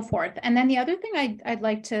 and so forth. And then the other thing I'd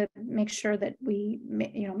like to make sure that we,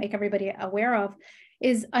 make everybody aware of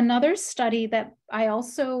is another study that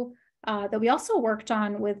we also worked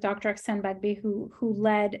on with Dr. Hassan Bagbi, who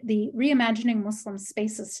led the Reimagining Muslim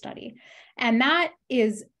Spaces study. And that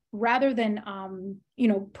is, rather than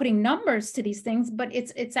putting numbers to these things, but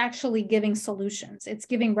it's actually giving solutions. It's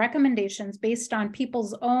giving recommendations based on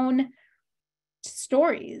people's own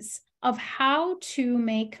stories of how to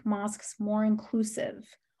make mosques more inclusive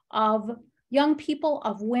of young people,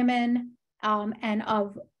 of women, and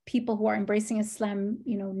of people who are embracing Islam,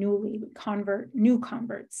 new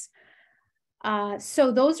converts.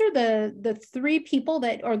 So those are the three people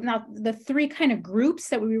that, or not the three kind of groups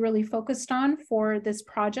that we really focused on for this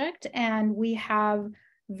project. And we have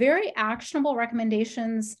very actionable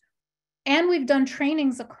recommendations, and we've done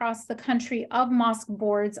trainings across the country of mosque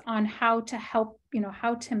boards on how to help,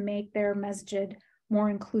 how to make their masjid more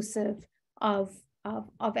inclusive of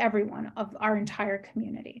everyone, of our entire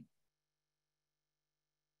community.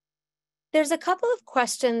 There's a couple of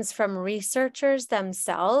questions from researchers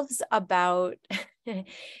themselves about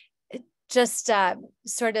just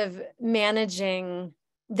sort of managing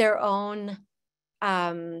their own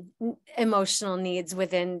emotional needs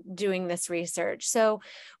within doing this research. So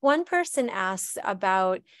one person asks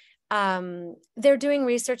about, they're doing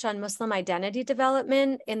research on Muslim identity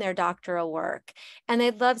development in their doctoral work, and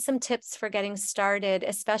they'd love some tips for getting started,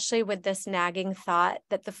 especially with this nagging thought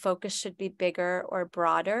that the focus should be bigger or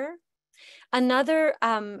broader. Another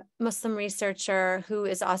Muslim researcher who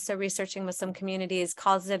is also researching Muslim communities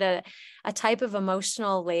calls it a type of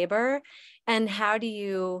emotional labor. And how do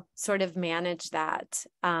you sort of manage that?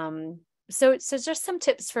 So just some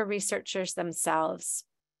tips for researchers themselves.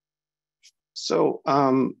 So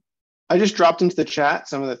I just dropped into the chat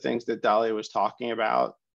some of the things that Dalia was talking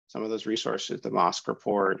about, some of those resources, the mosque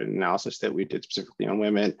report and analysis that we did specifically on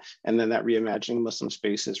women, and then that Reimagining Muslim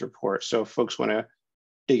Spaces report. So if folks want to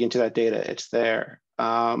dig into that data, it's there.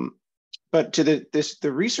 But to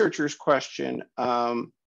the researcher's question,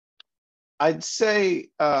 I'd say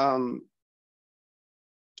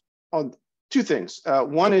two things.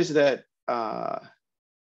 One is that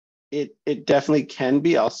it definitely can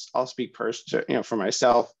be. I'll speak personally, for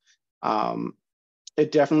myself.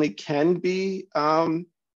 It definitely can be a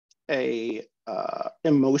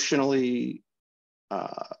emotionally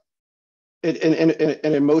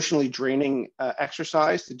an emotionally draining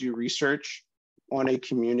exercise to do research on a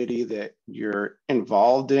community that you're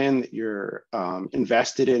involved in, that you're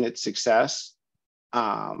invested in its success,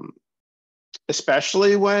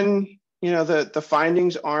 especially when the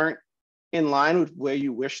findings aren't in line with where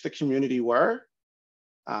you wish the community were.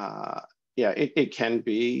 It can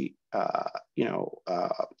be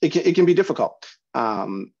it can be difficult.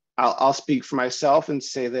 I'll speak for myself and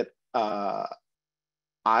say that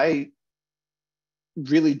I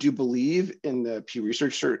really do believe in the Pew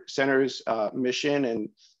Research Center's mission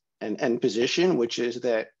and position, which is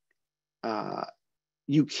that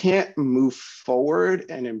you can't move forward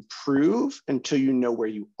and improve until you know where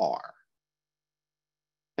you are.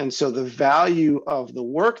 And so the value of the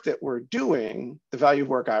work that we're doing, the value of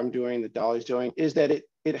work I'm doing, that Dalia's doing, is that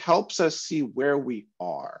it helps us see where we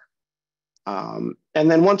are. And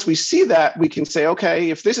then once we see that, we can say,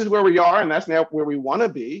 okay, if this is where we are and that's now where we want to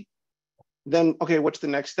be, then, okay, what's the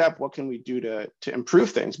next step? What can we do to improve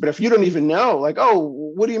things? But if you don't even know, like, oh,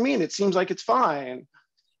 what do you mean? It seems like it's fine.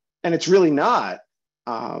 And it's really not.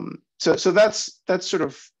 So that's sort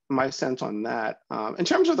of my sense on that. In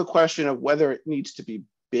terms of the question of whether it needs to be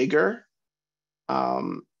bigger, I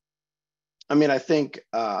think,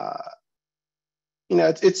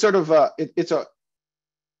 it's sort of,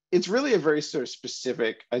 it's really a very sort of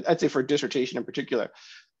specific, I'd say for dissertation in particular,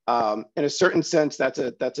 in a certain sense, that's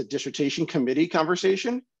a dissertation committee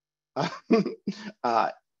conversation. It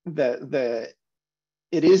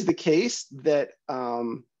is the case that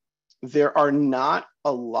there are not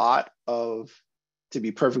a lot of, to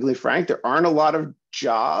be perfectly frank, there aren't a lot of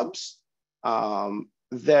jobs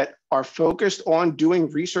that are focused on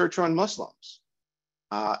doing research on Muslims.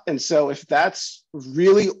 And so if that's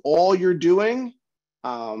really all you're doing,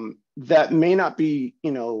 that may not be,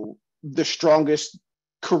 the strongest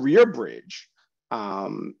career bridge,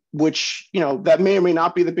 which, that may or may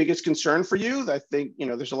not be the biggest concern for you. I think,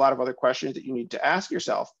 there's a lot of other questions that you need to ask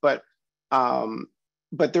yourself, but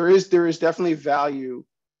there is definitely value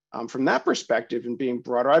from that perspective in being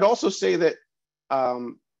broader. I'd also say that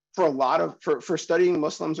for studying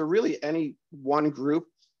Muslims, or really any one group,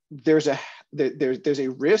 there's a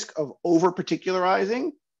risk of over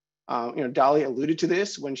particularizing. Dalia alluded to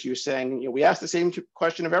this when she was saying, we ask the same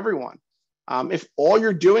question of everyone. If all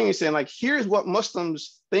you're doing is saying, like, here's what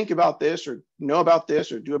Muslims think about this, or know about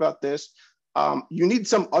this, or do about this, you need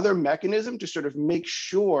some other mechanism to sort of make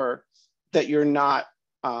sure that you're not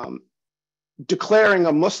declaring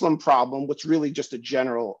a Muslim problem what's really just a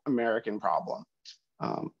general American problem.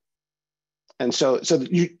 And so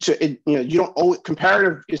you don't always,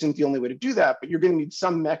 comparative isn't the only way to do that, but you're going to need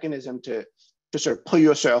some mechanism to sort of pull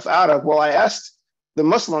yourself out of, well, I asked the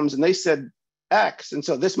Muslims and they said X, and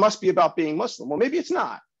so this must be about being Muslim. Well, maybe it's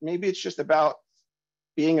not. Maybe it's just about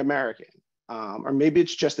being American, or maybe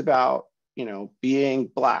it's just about, you know, being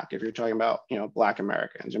Black, if you're talking about, you know, Black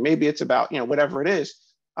Americans, or maybe it's about, you know, whatever it is.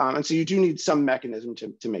 And so you do need some mechanism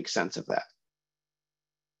to make sense of that.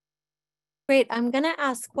 Great. I'm going to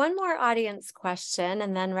ask one more audience question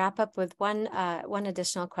and then wrap up with one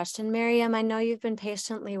additional question. Miriam, I know you've been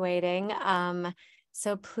patiently waiting.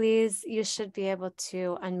 So please, you should be able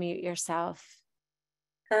to unmute yourself.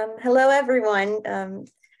 Hello, everyone.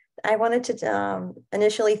 I wanted to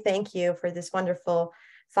initially thank you for this wonderful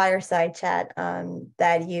fireside chat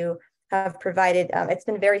that you have provided. It's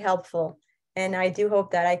been very helpful. And I do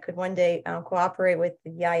hope that I could one day cooperate with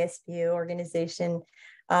the ISPU organization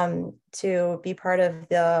to be part of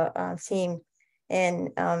the team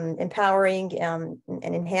in empowering and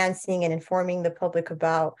enhancing and informing the public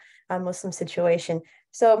about Muslim situation.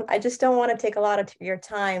 So I just don't want to take a lot of your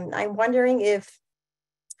time. I'm wondering if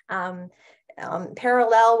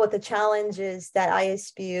parallel with the challenges that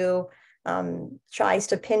ISPU tries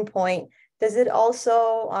to pinpoint, does it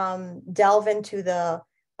also delve into the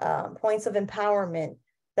points of empowerment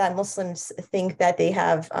that Muslims think that they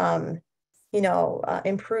have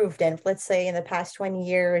improved in, let's say in the past 20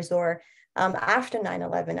 years or after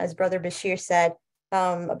 9/11, as Brother Besheer said,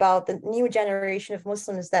 about the new generation of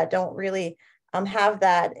Muslims that don't really have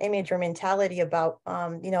that image or mentality about,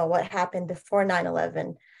 what happened before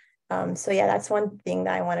 9/11. So yeah, that's one thing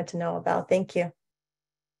that I wanted to know about. Thank you.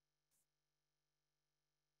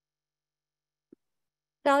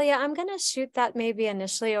 Dalia, I'm going to shoot that maybe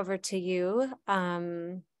initially over to you.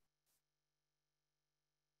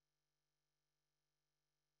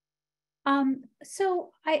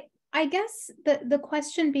 So I guess the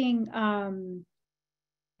question being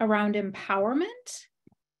around empowerment,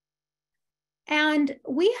 and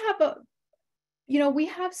we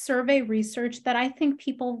have survey research that I think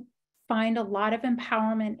people find a lot of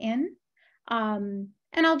empowerment in.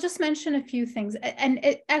 And I'll just mention a few things. And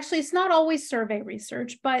it's not always survey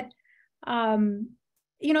research, but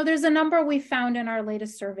there's a number we found in our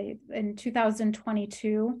latest survey in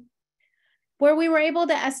 2022, where we were able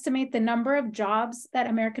to estimate the number of jobs that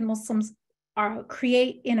American Muslims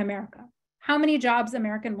create in America. How many jobs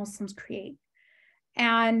American Muslims create.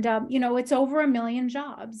 And, it's over 1 million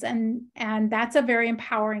jobs. And that's a very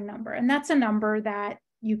empowering number. And that's a number that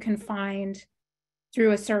you can find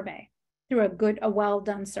through a survey, through a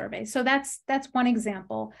well-done survey. So that's one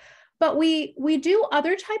example. But we do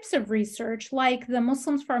other types of research, like the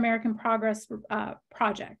Muslims for American Progress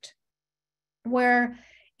project, where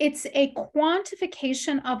it's a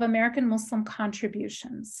quantification of American Muslim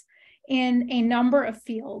contributions in a number of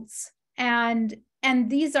fields. And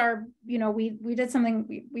these are, we did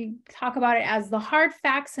something, we talk about it as the hard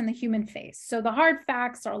facts and the human face. So the hard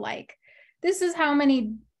facts are like, this is how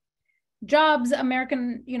many jobs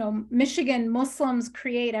American, Michigan Muslims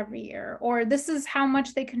create every year, or this is how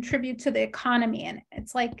much they contribute to the economy. And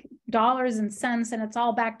it's like dollars and cents, and it's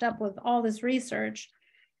all backed up with all this research.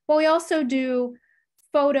 But we also do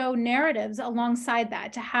photo narratives alongside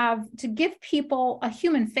that to give people a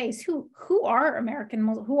human face who are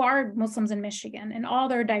Muslims in Michigan and all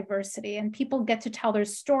their diversity, and people get to tell their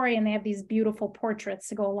story, and they have these beautiful portraits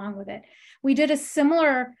to go along with it. We did a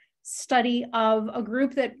similar study of a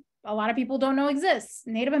group that a lot of people don't know exists,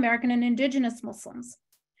 Native American and Indigenous Muslims.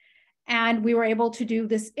 And we were able to do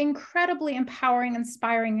this incredibly empowering,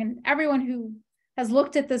 inspiring, and everyone who has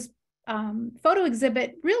looked at this photo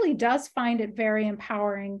exhibit really does find it very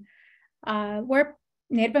empowering, where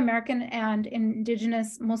Native American and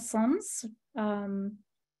Indigenous Muslims,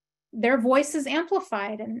 their voice is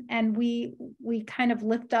amplified, and we kind of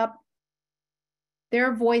lift up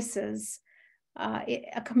their voices.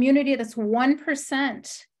 A community that's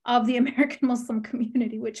 1% of the American Muslim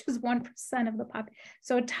community, which is 1% of the population.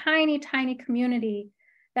 So a tiny, tiny community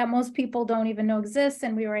that most people don't even know exists,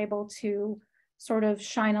 and we were able to sort of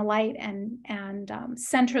shine a light and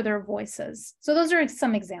center their voices. So those are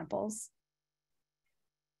some examples.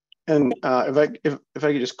 And if I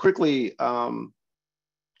could just quickly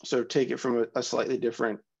sort of take it from a slightly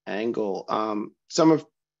different angle, some of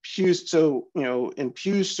Pew's, so in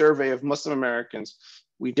Pew's survey of Muslim Americans,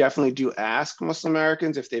 we definitely do ask Muslim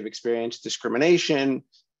Americans if they've experienced discrimination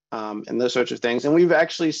and those sorts of things. And we've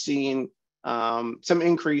actually seen some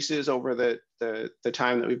increases over the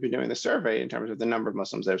time that we've been doing the survey in terms of the number of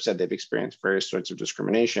Muslims that have said they've experienced various sorts of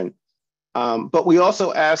discrimination. But we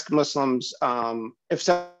also ask Muslims if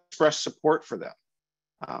some express support for them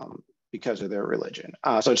because of their religion.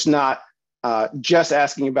 So it's not just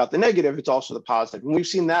asking about the negative, it's also the positive. And we've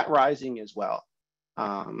seen that rising as well.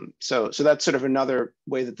 So that's sort of another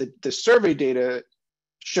way that the survey data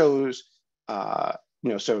shows,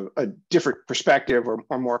 so a different perspective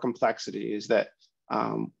or more complexity is that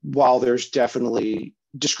while there's definitely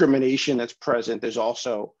discrimination that's present, there's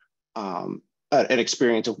also an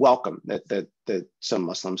experience of welcome that some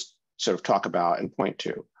Muslims sort of talk about and point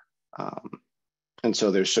to. And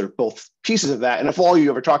so there's sort of both pieces of that. And if all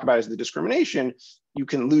you ever talk about is the discrimination, you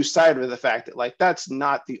can lose sight of the fact that like, that's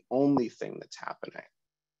not the only thing that's happening.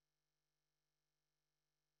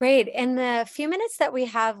 Great. In the few minutes that we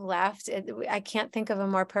have left, I can't think of a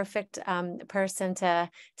more perfect person to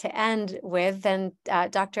end with than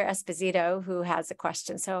Dr. Esposito, who has a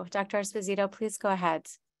question. So Dr. Esposito, please go ahead.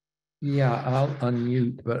 Yeah, I'll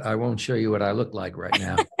unmute, but I won't show you what I look like right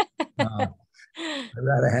now. I'd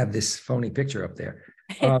rather have this phony picture up there.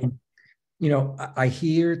 I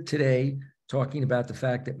hear today talking about the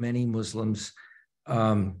fact that many Muslims,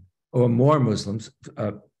 or more Muslims,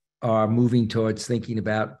 are moving towards thinking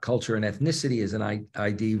about culture and ethnicity as an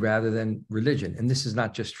ID rather than religion. And this is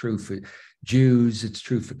not just true for Jews, it's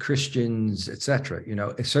true for Christians, et cetera.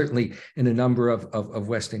 It's certainly in a number of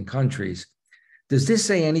Western countries. Does this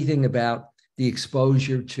say anything about the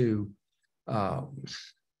exposure to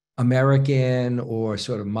American or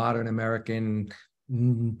sort of modern American,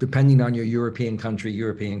 depending on your European country,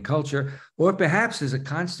 European culture, or perhaps does it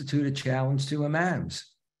constitute a challenge to imams?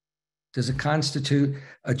 Does it constitute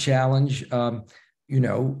a challenge, to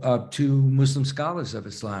Muslim scholars of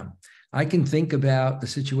Islam? I can think about the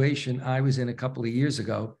situation I was in a couple of years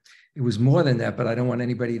ago. It was more than that, but I don't want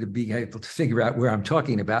anybody to be able to figure out where I'm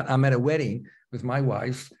talking about. I'm at a wedding with my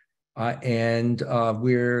wife, and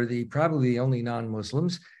we're probably the only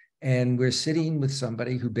non-Muslims, and we're sitting with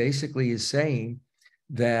somebody who basically is saying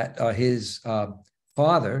that his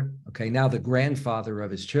father, now the grandfather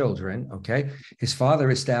of his children, his father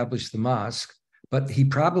established the mosque, but he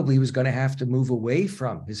probably was going to have to move away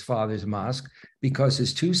from his father's mosque because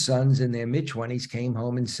his two sons in their mid-20s came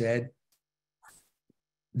home and said,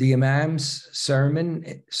 the imam's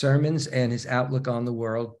sermons and his outlook on the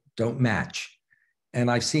world don't match. And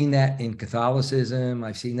I've seen that in Catholicism.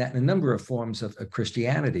 I've seen that in a number of forms of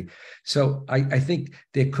Christianity. So I think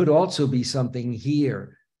there could also be something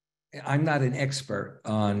here. I'm not an expert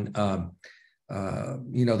on,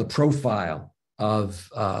 the profile of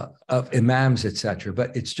imams, et cetera,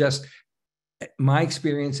 but it's just my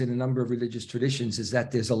experience in a number of religious traditions is that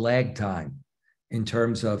there's a lag time in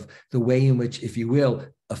terms of the way in which, if you will,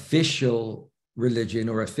 official religion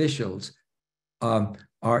or officials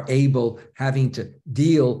are having to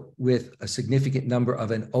deal with a significant number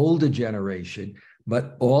of an older generation,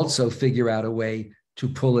 but also figure out a way to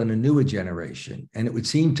pull in a newer generation. And it would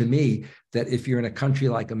seem to me that if you're in a country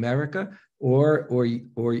like America or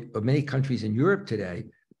many countries in Europe today,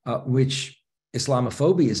 which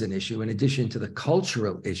Islamophobia is an issue, in addition to the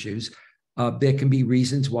cultural issues, there can be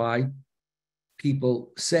reasons why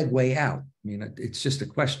people segue out. I mean, it's just a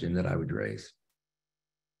question that I would raise.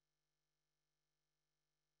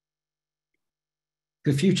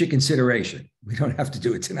 For future consideration. We don't have to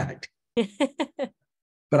do it tonight.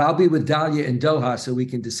 But I'll be with Dalia in Doha so we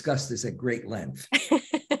can discuss this at great length. Hey,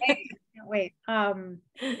 can't wait. I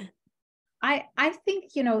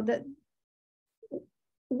think, that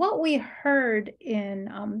what we heard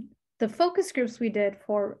in the focus groups we did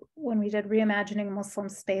for when we did Reimagining Muslim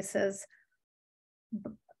Spaces,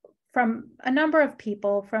 from a number of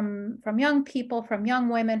people, from young people, from young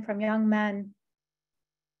women, from young men,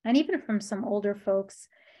 and even from some older folks,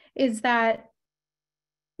 is that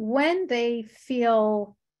when they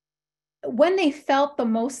felt the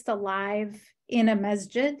most alive in a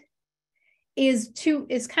masjid is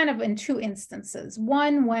kind of in two instances.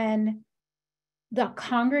 One, when the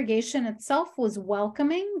congregation itself was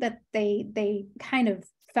welcoming, that they kind of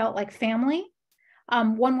felt like family.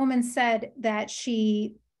 One woman said that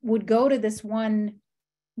she would go to this one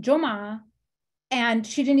Jummah and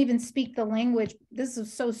she didn't even speak the language. This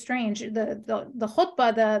is so strange. The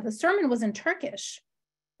khutbah, the sermon was in Turkish,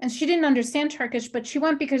 and she didn't understand Turkish, but she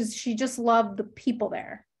went because she just loved the people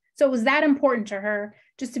there. So it was that important to her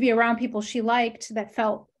just to be around people she liked that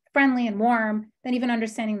felt friendly and warm than even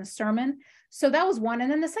understanding the sermon. So that was one.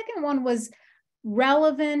 And then the second one was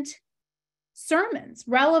relevant sermons,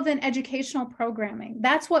 relevant educational programming.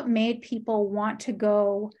 That's what made people want to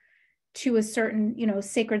go to a certain,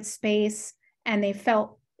 sacred space, and they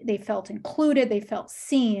felt included, they felt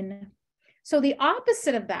seen. So the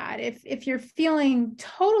opposite of that, if you're feeling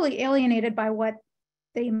totally alienated by what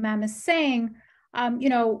the imam is saying,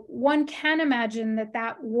 one can imagine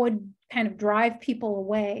that would kind of drive people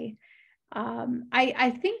away.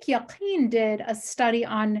 I think Yaqeen did a study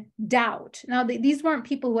on doubt. Now, these weren't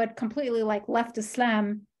people who had completely like left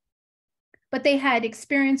Islam, but they had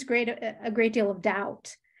experienced a great deal of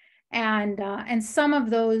doubt. And some of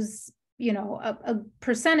those, you know,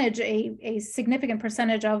 a significant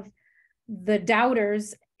percentage of the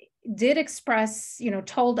doubters did express, you know,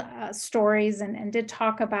 told stories and did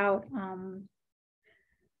talk about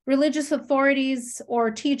religious authorities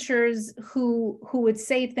or teachers who would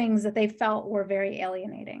say things that they felt were very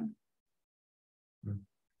alienating.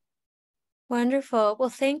 Wonderful. Well,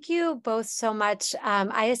 thank you both so much.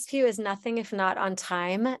 ISPU is nothing if not on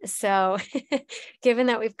time. So given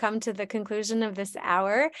that we've come to the conclusion of this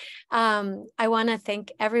hour, I want to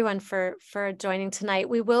thank everyone for joining tonight.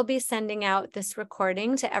 We will be sending out this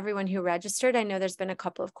recording to everyone who registered. I know there's been a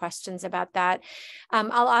couple of questions about that.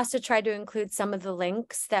 I'll also try to include some of the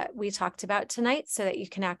links that we talked about tonight so that you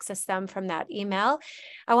can access them from that email.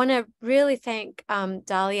 I want to really thank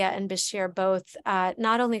Dalia and Besheer both,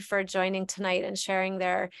 not only for joining tonight and sharing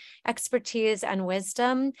their expertise and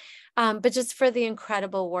wisdom, but just for the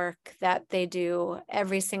incredible work that they do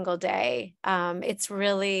every single day. It's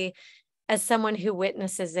really, as someone who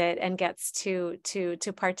witnesses it and gets to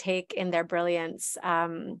partake in their brilliance,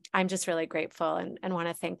 I'm just really grateful and want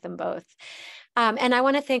to thank them both. And I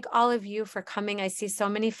want to thank all of you for coming. I see so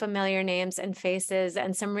many familiar names and faces,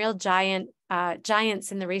 and some real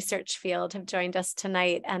giants in the research field have joined us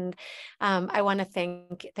tonight. And I want to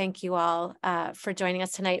thank you all for joining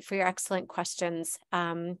us tonight, for your excellent questions,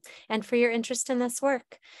 and for your interest in this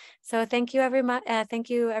work. So thank you everyone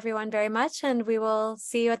very much, and we will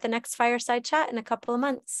see you at the next Fireside Chat in a couple of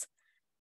months.